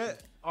 school like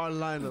forget our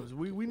lineups.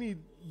 We need,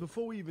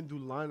 before we even do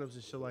lineups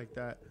and shit like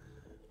that,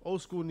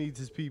 old school needs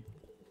his people.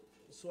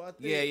 So I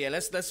think that. Yeah.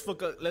 Let's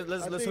hook up.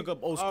 Let's hook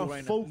up old school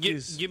right now.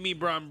 Give me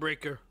Braun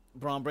Breaker.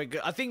 Braun Breaker.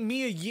 I think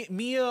Mia.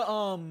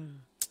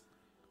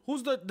 Who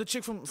Who's the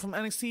chick from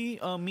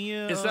NXT?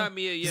 Mia. It's not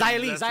Mia yet, Xia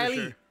Li. that's for Xia Li.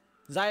 sure.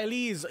 Xia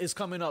Li is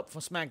coming up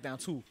from SmackDown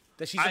too.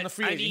 That she's in the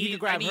free agent. He can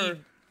grab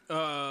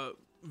her.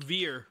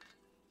 Veer.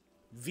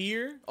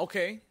 Veer.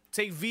 Okay.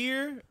 Take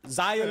Veer.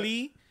 Xia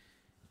Li.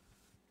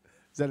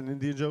 Is that an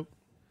Indian joke?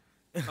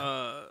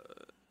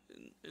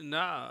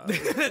 Nah.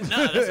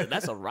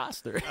 That's a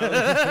roster.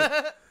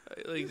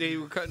 Like they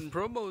were cutting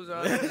promos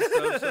on it and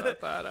stuff, so I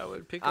thought I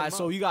would pick him All right, up.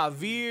 so you got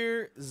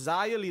Veer,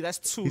 Xia Li. That's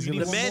two. He's You need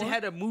gonna the one man more?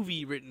 had a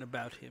movie written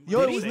about him. Yo,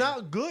 it Did was he?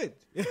 not good.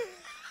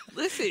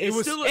 Listen, It it's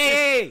was. still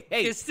Hey.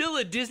 it's still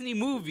a Disney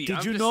movie. Did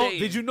I'm you just know? saying.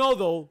 Did you know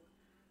though?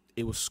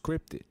 It was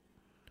scripted.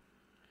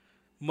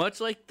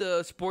 Much like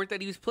the sport that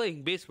he was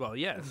playing, baseball.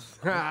 Yes.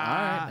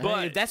 But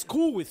But- if that's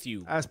cool with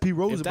you. Ask P.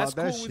 Rose If that's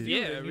about that cool shit. with you,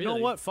 Yeah, then you know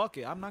really. what? Fuck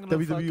it. I'm not gonna.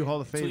 WWE fucking-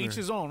 Hall of To Famer, each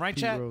his own, right,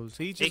 Pete chat? Rose.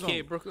 To each his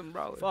AKA own. Brooklyn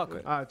Brawler. Fuck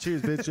it. All right,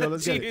 cheers, bitch. Yo,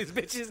 let's get it. Cheers,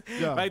 bitches.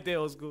 Yeah. Right there,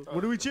 old school.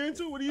 What are we cheering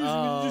to? What did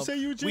you say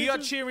you were cheering We are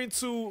to? cheering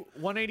to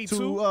 182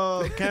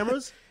 To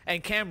cameras?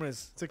 and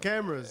cameras, To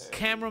cameras.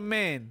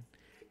 cameraman,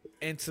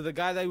 and to the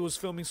guy that was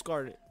filming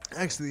Scarlet.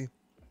 Actually,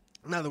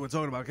 now that we're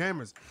talking about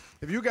cameras,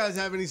 if you guys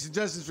have any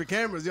suggestions for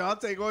cameras, yo, I'll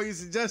take all your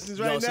suggestions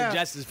right Yo, now.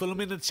 suggestions. Put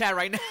them in the chat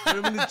right now. Put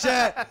them in the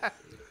chat.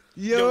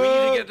 Yo, we need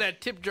Yo. to get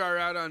that tip jar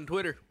out on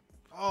Twitter.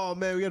 Oh,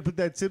 man, we got to put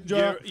that tip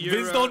jar.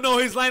 Vince don't know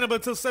his lineup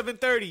until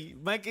 7:30.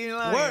 Mike ain't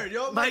lying. Word,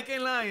 yo. Mike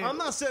ain't lying. I'm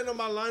not setting up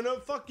my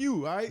lineup. Fuck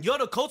you, all right? Yo,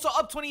 the Colts are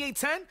up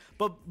 28-10,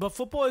 but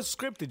football is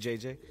scripted,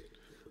 JJ.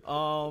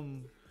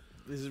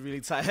 This is really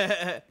tight.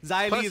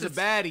 Xia Plus Li is a it's-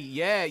 baddie.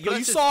 Yeah. Yo, plus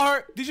you it's- saw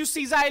her. Did you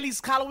see Xia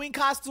Li's Halloween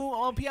costume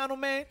on Piano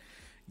Man?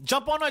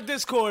 Jump on our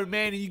Discord,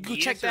 man, and you can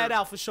Yes, check that sir.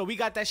 out for sure. We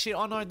got that shit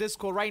on our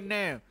Discord right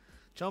now.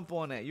 Jump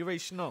on that. You already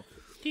should know.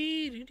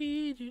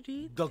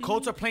 The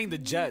Colts are playing the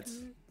Jets.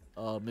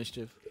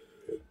 Mischief.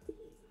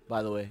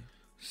 By the way.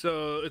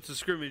 So it's a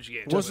scrimmage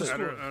game. What's the I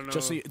score? don't know.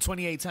 Just so you,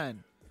 28-10.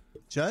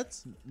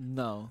 Jets?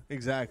 No.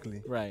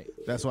 Exactly. Right.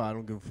 That's why I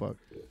don't give a fuck.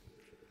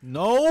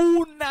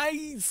 No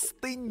nice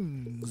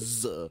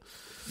things.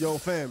 Yo,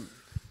 fam,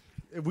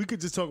 if we could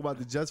just talk about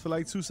the Jets for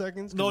like 2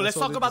 seconds. 'cause No, let's that's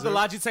all talk they about the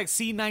deserve.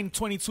 Logitech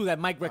C922 that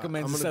Mike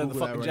recommends I'm instead gonna of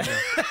the Google fucking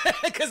that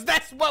Jets. Because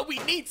that's what we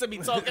need to be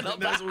talking about.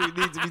 That's what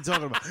we need to be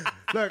talking about.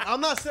 Look, I'm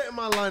not setting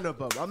my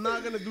lineup up. I'm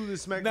not going to do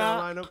this SmackDown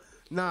Nah. lineup.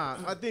 Nah,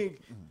 I think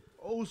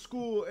Old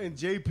School and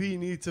JP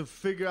need to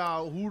figure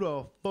out who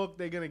the fuck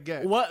they're going to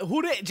get. What?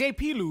 Who did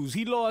JP lose?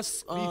 He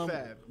lost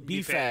B-Fab.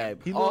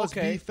 B-Fab. He Oh, lost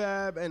okay.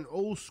 B-Fab and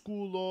Old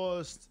School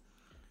lost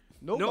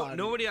nobody.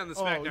 nobody on the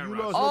SmackDown you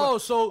roster.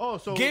 lost nobody. Oh,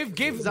 so give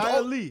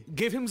Xia Li.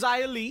 Give him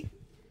Xia Li.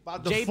 By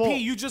JP, default.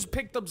 you just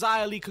picked up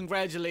Xia Li.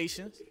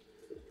 Congratulations.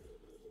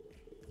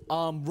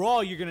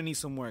 Raw, you're gonna need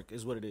some work,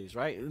 is what it is,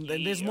 right?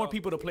 And there's more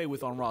people to play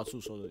with on Raw too,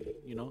 so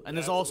you know. And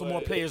there's also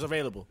more players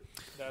available.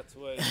 That's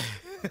what.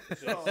 Let's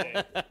take all the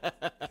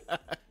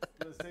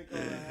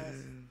ass.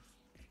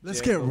 Let's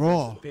get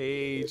Raw.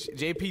 Page.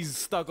 JP's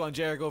stuck on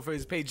Jericho for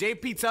his page.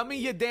 JP, tell me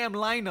your damn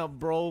lineup,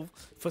 bro,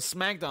 for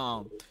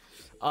SmackDown.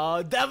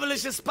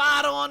 Devilish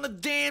Espada on the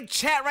damn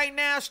chat right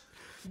now. Strap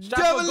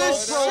a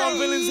Devilish GoPro on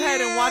Villain's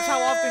head and watch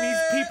how often he's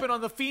Shade. peeping on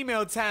the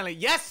female talent.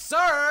 Yes,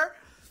 sir.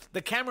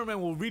 The cameraman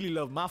will really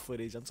love my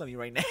footage. I'm telling you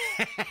right now.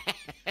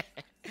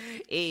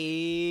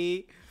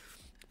 Hey.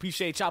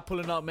 Appreciate y'all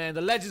pulling up, man.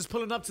 The Legends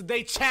pulling up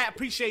today. Chat,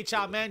 appreciate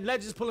y'all, man.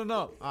 Legends pulling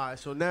up. All right,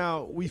 so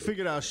now we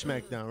figured out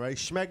SmackDown, right?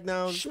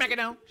 SmackDown. Smack it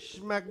down.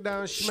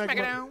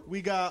 SmackDown.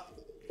 We got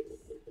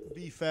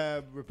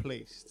B-Fab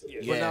replaced.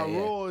 But Yeah, now yeah.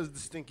 Raw is the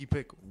stinky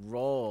pickle.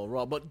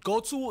 Raw. But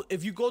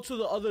if you go to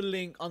the other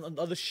link on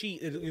the other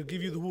sheet, it'll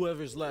give you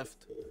whoever's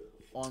left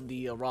on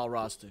the Raw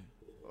roster.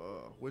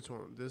 Which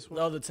one? This The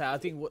one? other tab, I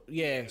think.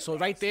 Yeah. So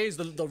right there is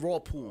the Raw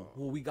pool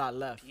who we got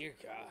left. Dear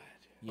God.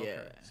 Yeah.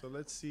 Okay, so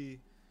let's see.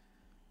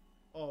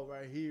 Oh,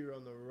 right here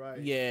on the right.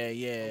 Yeah.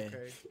 Yeah.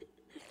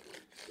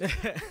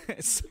 Okay.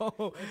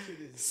 so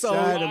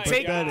sad and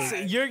take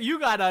pathetic. you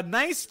got a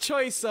nice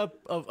choice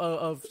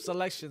of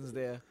selections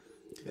there.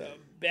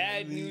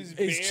 Bad news. Is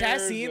Bears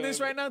Chassis in of- this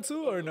right now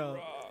too or no?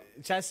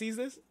 Chad sees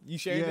this? You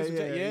sharing Yeah, this with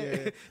Chad?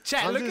 yeah.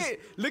 Chad, I'm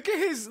look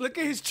just- at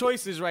his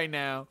choices right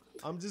now.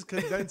 I'm just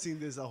condensing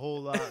this a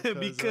whole lot.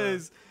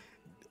 Because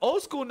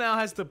Old School now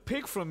has to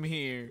pick from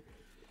here.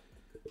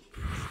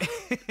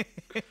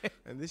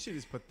 and this shit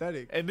is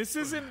pathetic. And this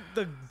isn't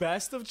the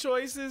best of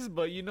choices,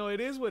 but you know it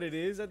is what it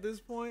is at this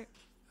point.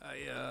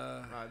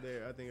 Right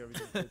there, I think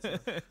everything fits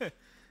in.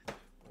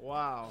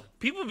 Wow.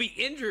 People be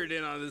injured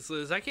in on this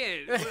list. I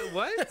can't.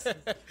 What?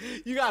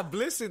 You got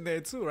Bliss in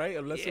there too, right?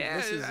 Unless Yeah.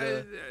 Bliss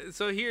is,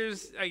 So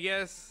here's, I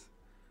guess.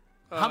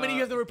 how many you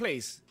have to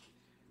replace?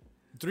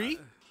 3?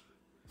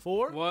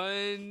 4?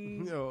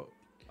 One. Yo,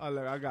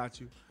 look, I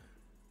got you.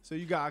 So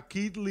you got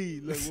Keith Lee.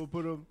 Look, we'll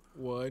put him.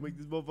 One. Make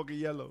this motherfucker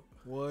yellow.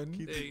 One.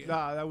 Keith There Lee. you go.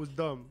 Nah, that was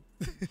dumb.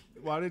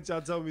 Why didn't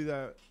y'all tell me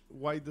that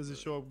white doesn't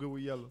show up good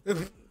with yellow?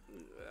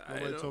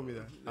 Nobody told me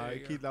that. All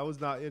right, Keith, that was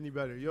not any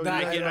better. Yo, Nah,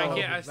 you I, guys can't, I, know.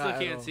 can't, I still Not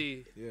at can't all.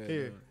 see. Yeah,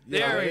 Here.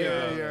 There we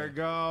go. There you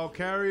go.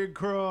 Carrying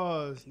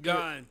cross.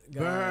 Gone.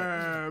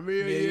 Burn.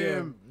 Me and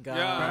him.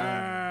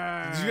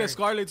 God. Did you get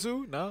Scarlet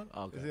too? No.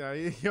 Okay.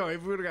 Yeah, yo,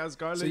 if we would have got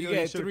Scarlet, So you yo,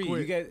 get should've 3. quit.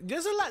 You get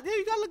there's a lot. Yeah,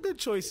 you got a lot of good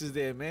choices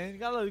there, man. You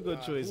got a lot of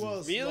good choices. Who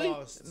else Really?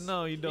 lost?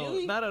 No, you don't.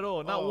 Really? Not at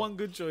all. Not Oh. one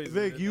good choice.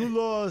 Vic, you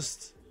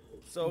lost.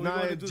 So we're Nia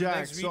going to do the Jax.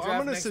 next So I'm redraft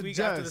gonna next week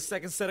after the suggest-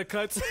 second set of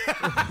cuts.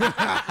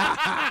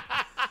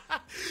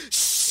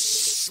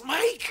 Shh,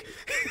 Mike.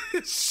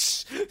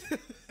 Shh.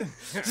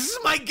 This is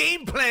my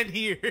game plan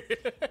here.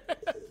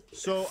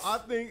 So I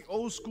think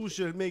old school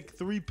should make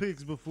 3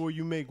 picks before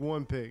you make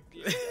 1 pick.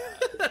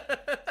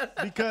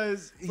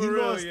 Because he For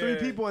real, lost 3 yeah.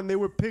 people and they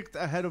were picked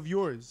ahead of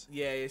yours.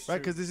 Yeah, it's Right?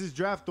 Because this is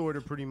draft order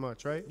pretty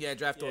much, right? yeah,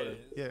 draft order.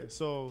 Yeah,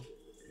 so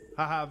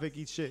haha, Vic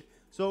eats shit.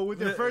 So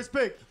with your first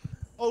pick,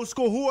 old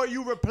school, who are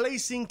you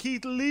replacing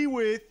Keith Lee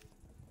with?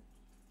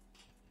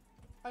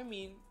 I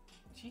mean,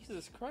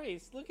 Jesus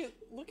Christ! Look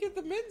at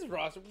the men's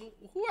roster.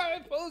 Who am I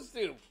opposed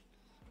to?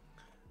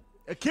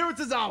 Akira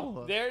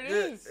Tozawa. There it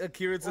is.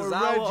 Akira Or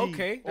Tozawa. Reggie.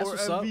 Okay, that's or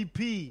what's up.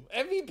 MVP.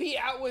 MVP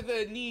out with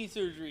a knee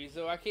surgery,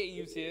 so I can't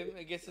use him.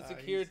 I guess it's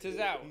Akira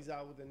Tozawa. He's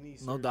out with the knee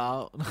No surgery.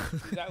 doubt.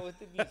 He's out with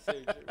the knee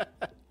surgery.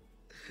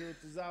 Akira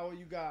Tozawa,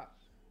 you got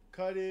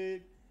cut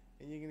it,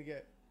 and you're going to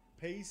get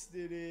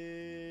pasted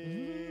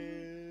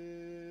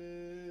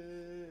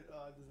it.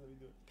 Oh, it doesn't let me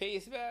do it.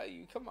 Pace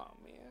value. Come on,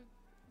 man.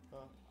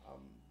 I'm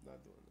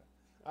not doing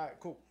that. All right,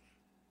 cool.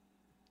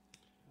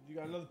 You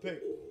got another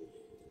pick.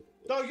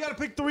 No, you got to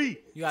pick 3.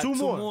 You got 2 2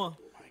 more. more.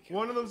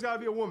 One of them's got to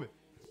be a woman.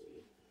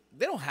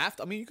 They don't have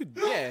to. I mean, you could.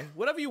 Yeah,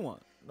 whatever you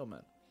want. No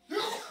matter.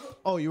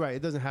 Oh, you're right.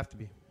 It doesn't have to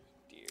be.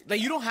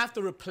 Like you don't have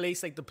to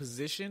replace like the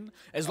position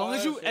as long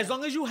as you that's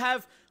fair.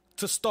 have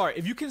to start.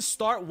 If you can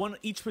start one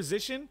each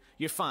position,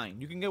 you're fine.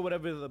 You can get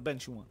whatever the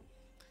bench you want.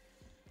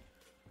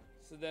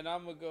 So then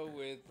I'm gonna go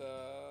with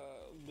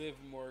Liv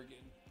Morgan.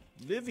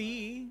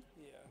 Livy,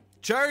 Yeah,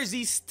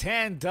 Jersey,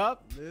 stand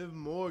up. Liv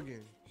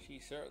Morgan. she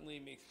certainly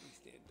makes me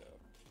stand up.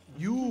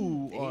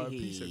 You are a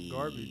piece of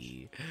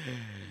garbage.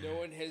 No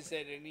one has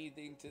said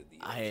anything to the.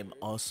 I am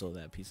also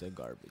that piece of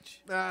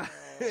garbage. Nah,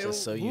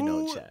 Just so you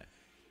know, who chat.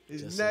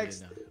 is Just so you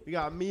next? know. We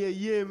got Mia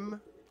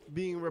Yim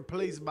being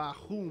replaced by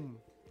whom?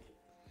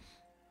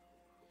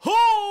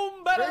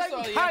 Home better First of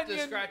all, than you have to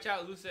Canyon. scratch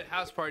out Lucid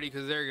House Party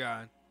because they're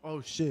gone.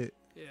 Oh shit!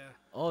 Yeah.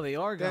 Oh, they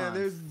are Damn, gone.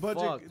 there's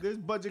budget. Fuck. There's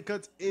budget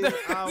cuts in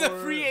our the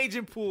free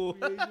agent pool.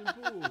 free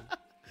agent pool.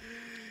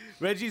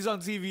 Reggie's on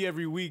TV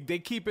every week. They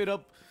keep it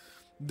up.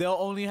 They'll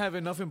only have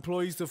enough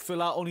employees to fill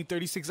out only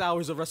 36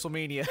 hours of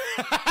WrestleMania.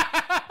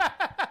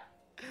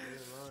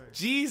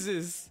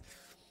 Jesus.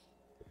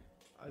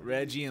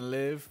 Reggie and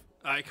Liv.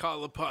 I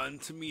call upon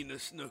Tamina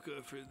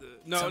Snuka for the.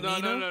 No.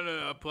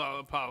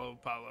 Apollo.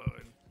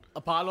 And,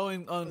 Apollo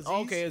and Aziz?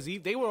 okay,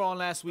 Aziz. They were on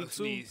last week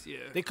too. Aziz, yeah.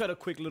 They cut a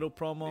quick little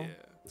promo. Yeah.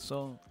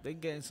 So they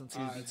getting some TV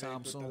Alright, time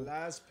with the soon.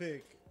 last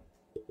pick.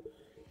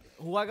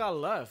 Who I got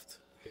left?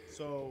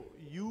 So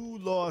you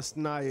lost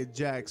Nia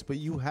Jax, but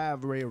you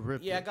have Rhea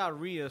Ripley. Yeah, I got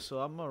Rhea, so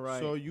I'm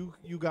alright. So you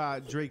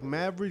got Drake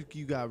Maverick,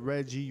 you got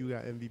Reggie, you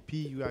got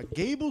MVP, you got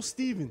Gable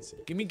Stevenson.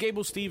 Give me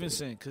Gable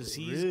Stevenson because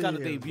he's got a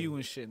Really? debut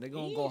and shit. They're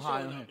gonna He go ain't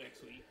high showing on him. up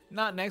next week.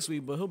 Not next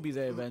week, but he'll be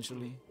there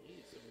eventually.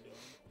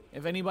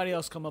 If anybody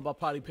else come up, I'll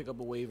probably pick up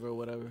a waiver or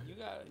whatever. You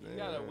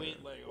gotta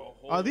wait like a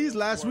whole. Are these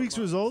last 4 week's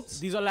months. results?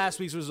 These are last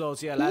week's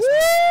results. Yeah, last Woo!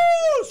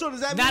 week. So does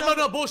that mean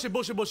No, bullshit.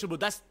 But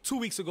that's 2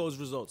 weeks ago's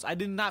results. I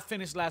did not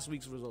finish last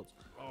week's results.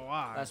 Oh,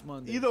 wow. That's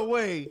Monday. Either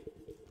way,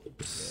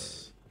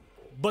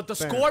 But the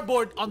Bam.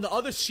 scoreboard on the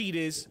other sheet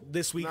is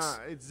this week's.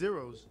 nah, it's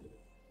zeros.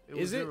 It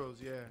was Is it? zeros,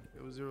 yeah.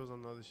 It was zeros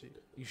on the other sheet.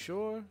 You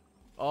sure?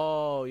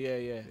 Oh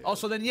yeah. Oh,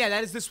 so then yeah,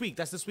 that is this week.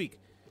 That's this week.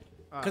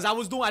 Because I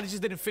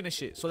just didn't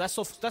finish it. So that's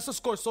the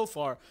score so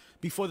far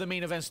before the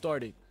main event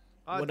started.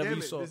 Whatever damn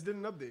you it, saw. this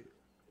didn't update.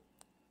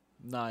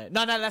 No,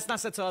 that's not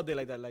set to update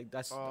like that. Like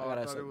that's Oh, I I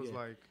gotta thought set, it was yeah.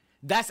 like...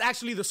 That's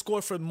actually the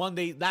score for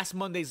Monday. That's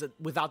Monday's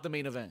without the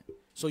main event.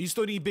 So you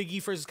still need Big E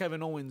versus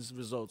Kevin Owens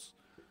results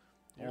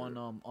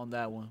on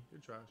that one. You're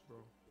trash, bro.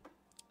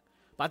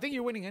 But I think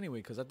you're winning anyway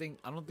because I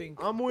don't think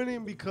I'm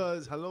winning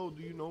because, hello,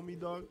 do you know me,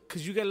 dog?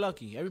 because you get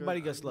lucky. Everybody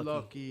gets lucky.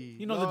 Lucky.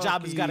 You know the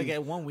job has got to Lucky.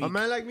 get 1 week. A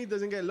man like me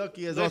doesn't get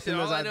lucky as Listen, often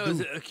all as I I know do. is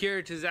that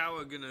Akira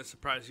Tozawa gonna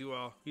surprise you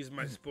all. He's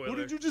my spoiler. Who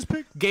did you just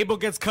pick? Gable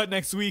gets cut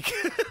next week.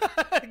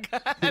 and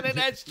then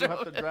add You have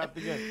to Strowman. draft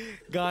again.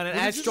 Gone and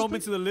Who add did you just Strowman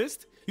pick? to the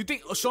list. You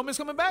think Strowman's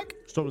coming back?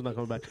 Strowman's not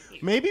coming back.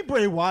 Maybe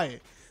Bray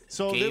Wyatt.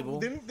 So Gable.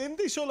 didn't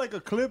they show like a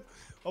clip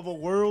of a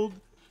world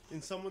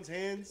in someone's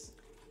hands?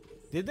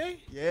 Did they?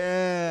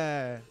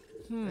 Yeah.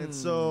 And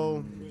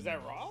so Was that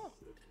Raw?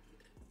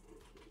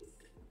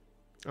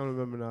 I don't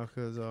remember now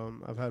because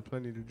I've had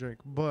plenty to drink.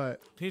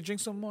 But Here, drink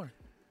some more.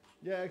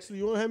 yeah, actually,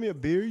 you want to hand me a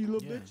beer, you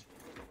little Yeah. bitch?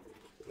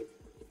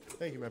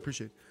 Thank you, man.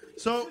 Appreciate it.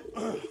 So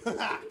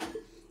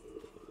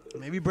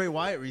maybe Bray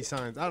Wyatt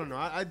resigns. I don't know.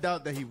 I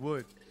doubt that he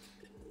would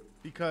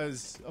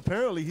because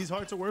apparently he's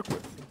hard to work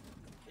with.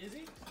 Is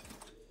he?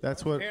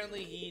 That's what.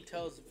 Apparently, he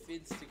tells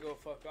Vince to go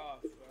fuck off.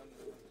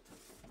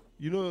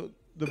 You know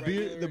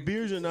the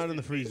beers are not in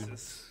the freezer.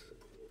 basis.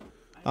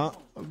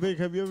 Vic,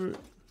 have you ever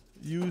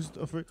used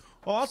a freezer?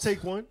 Oh, I'll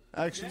take one.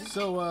 Actually,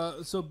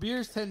 So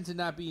beers tend to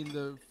not be in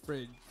the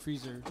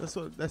freezer.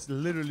 that's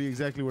literally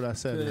exactly what I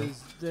said. Yo.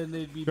 Because then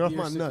they'd be Get off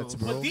my nuts, beersicles.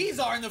 bro. But these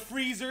are in the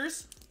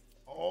freezers.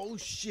 Oh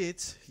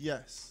shit!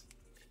 Yes.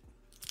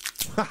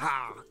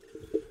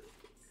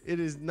 It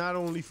is not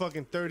only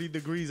fucking 30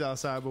 degrees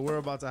outside, but we're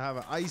about to have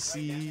an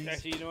icy.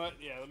 Actually, you know what?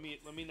 Yeah,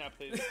 let me not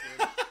play this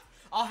game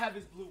I'll have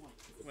his blue one.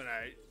 when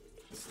I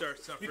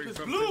start suffering Because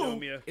from blue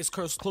pneumonia. is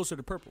closer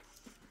to purple.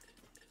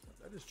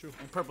 That is true.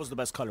 And purple's the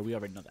best color. We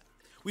already know that.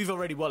 We've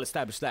already well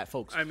established that,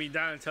 folks. I mean,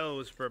 Donatello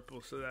was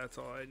purple, so that's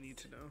all I need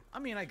to know. I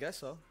mean, I guess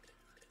so.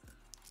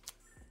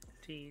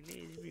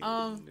 Teenage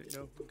Um, Mutant-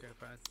 no, okay,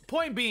 fine.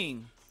 Point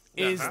being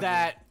is Uh-huh.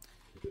 that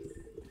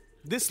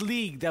this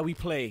league that we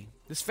play,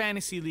 this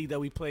fantasy league that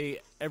we play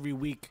every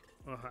week,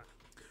 Uh-huh.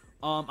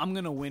 I'm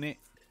gonna win it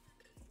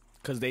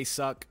because they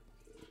suck,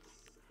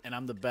 and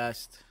I'm the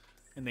best,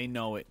 and they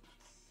know it.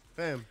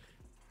 Fam,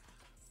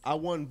 I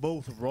won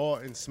both Raw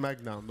and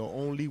SmackDown. The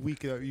only week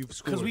that you've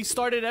scored. Because we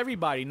started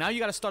everybody. Now you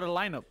got to start a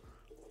lineup.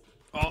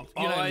 All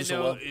not I even so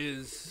know well.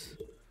 is,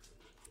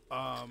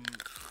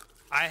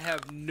 I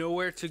have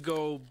nowhere to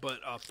go but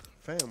up.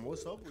 Fam,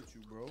 what's up with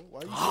you, bro?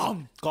 Why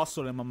you?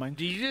 Gosole, my man.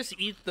 Did you just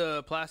eat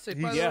the plastic?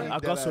 He By Yeah, the way? I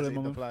got dead ass so ate the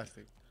mama.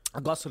 plastic.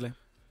 Gosole.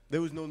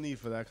 There was no need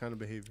for that kind of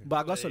behavior.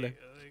 But gosole. Like,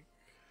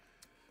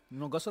 You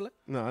know gosole?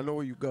 No, I know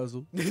where you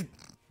guzzle.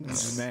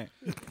 Just man.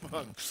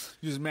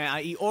 Just man.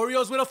 I eat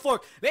Oreos with a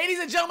fork. Ladies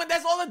and gentlemen,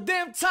 that's all the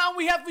damn time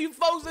we have for you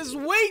folks this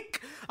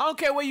week. I don't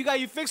care where you got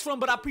your fix from,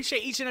 but I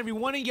appreciate each and every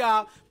one of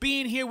y'all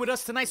being here with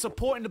us tonight,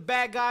 supporting the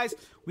bad guys.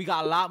 We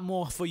got a lot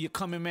more for you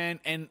coming, man.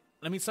 And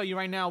let me tell you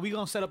right now, we're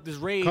going to set up this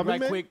raid Coming, right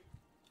man? quick.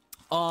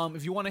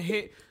 If you want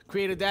to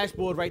create a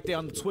dashboard right there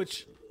on the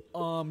Twitch,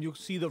 you'll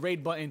see the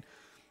raid button.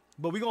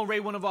 But we're going to raid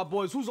one of our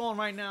boys. Who's on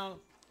right now?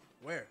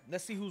 Where?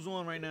 Let's see who's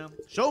on right now.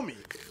 Show me.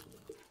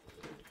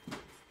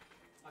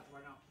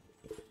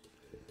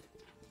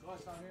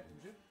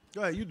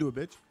 Go ahead, you do it,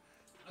 bitch.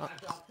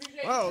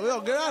 Oh,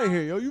 yo, get out of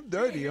here, yo. You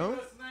dirty, yo. The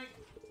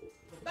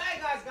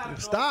bad guys gotta go.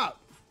 Stop.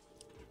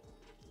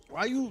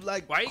 Why you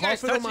like? why you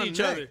guys coughing on my touching each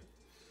neck? other?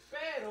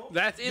 Pero.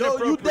 That's Yo, you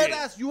inappropriate. dead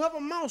ass. You have a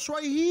mouse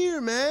right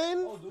here, man.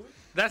 Oh, do we?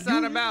 That's You not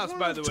a just mouse, wanna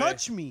by the way.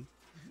 Touch me.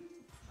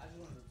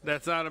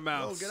 That's not a Yo,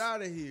 mouse. get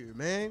out of here,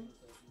 man.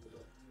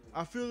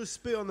 I feel the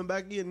spit on the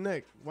back of your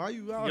neck. Why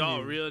you out Y'all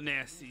here? real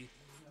nasty.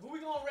 Who we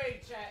gonna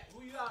raid, chat?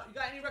 Who you got? You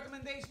got any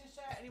recommendations,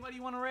 chat? Anybody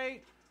you wanna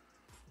raid?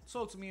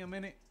 Talk to me a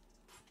minute.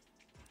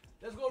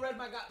 Let's go raid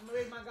my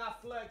guy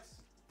Flex.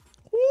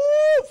 Woo,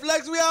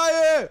 Flex, we out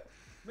here.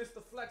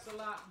 Mr. Flex a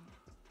lot.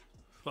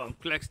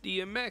 Flex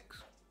DMX.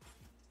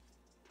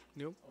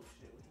 Nope.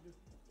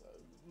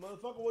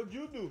 Motherfucker, what'd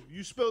you do?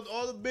 You spilled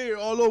all the beer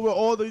all over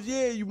all the...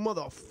 Yeah, you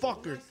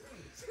motherfucker.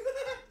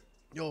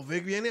 Yo,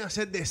 Vic viene a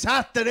hacer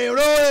desastre,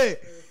 bro.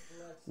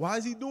 Why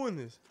is he doing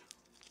this?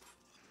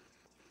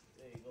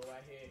 There you go,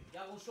 right here.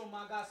 Y'all gonna show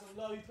my guy some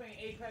love. You playing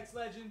Apex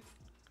Legends.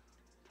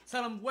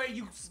 Tell him where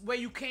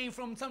you came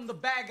from. Tell him the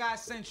bad guy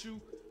sent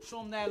you.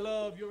 Show him that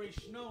love. You already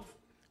know.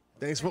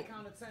 Thanks for...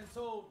 Count of 10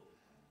 told.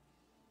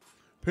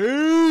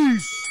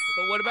 Peace.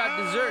 But what about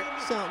dessert?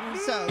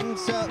 Something,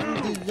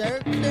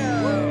 dessert,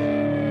 no.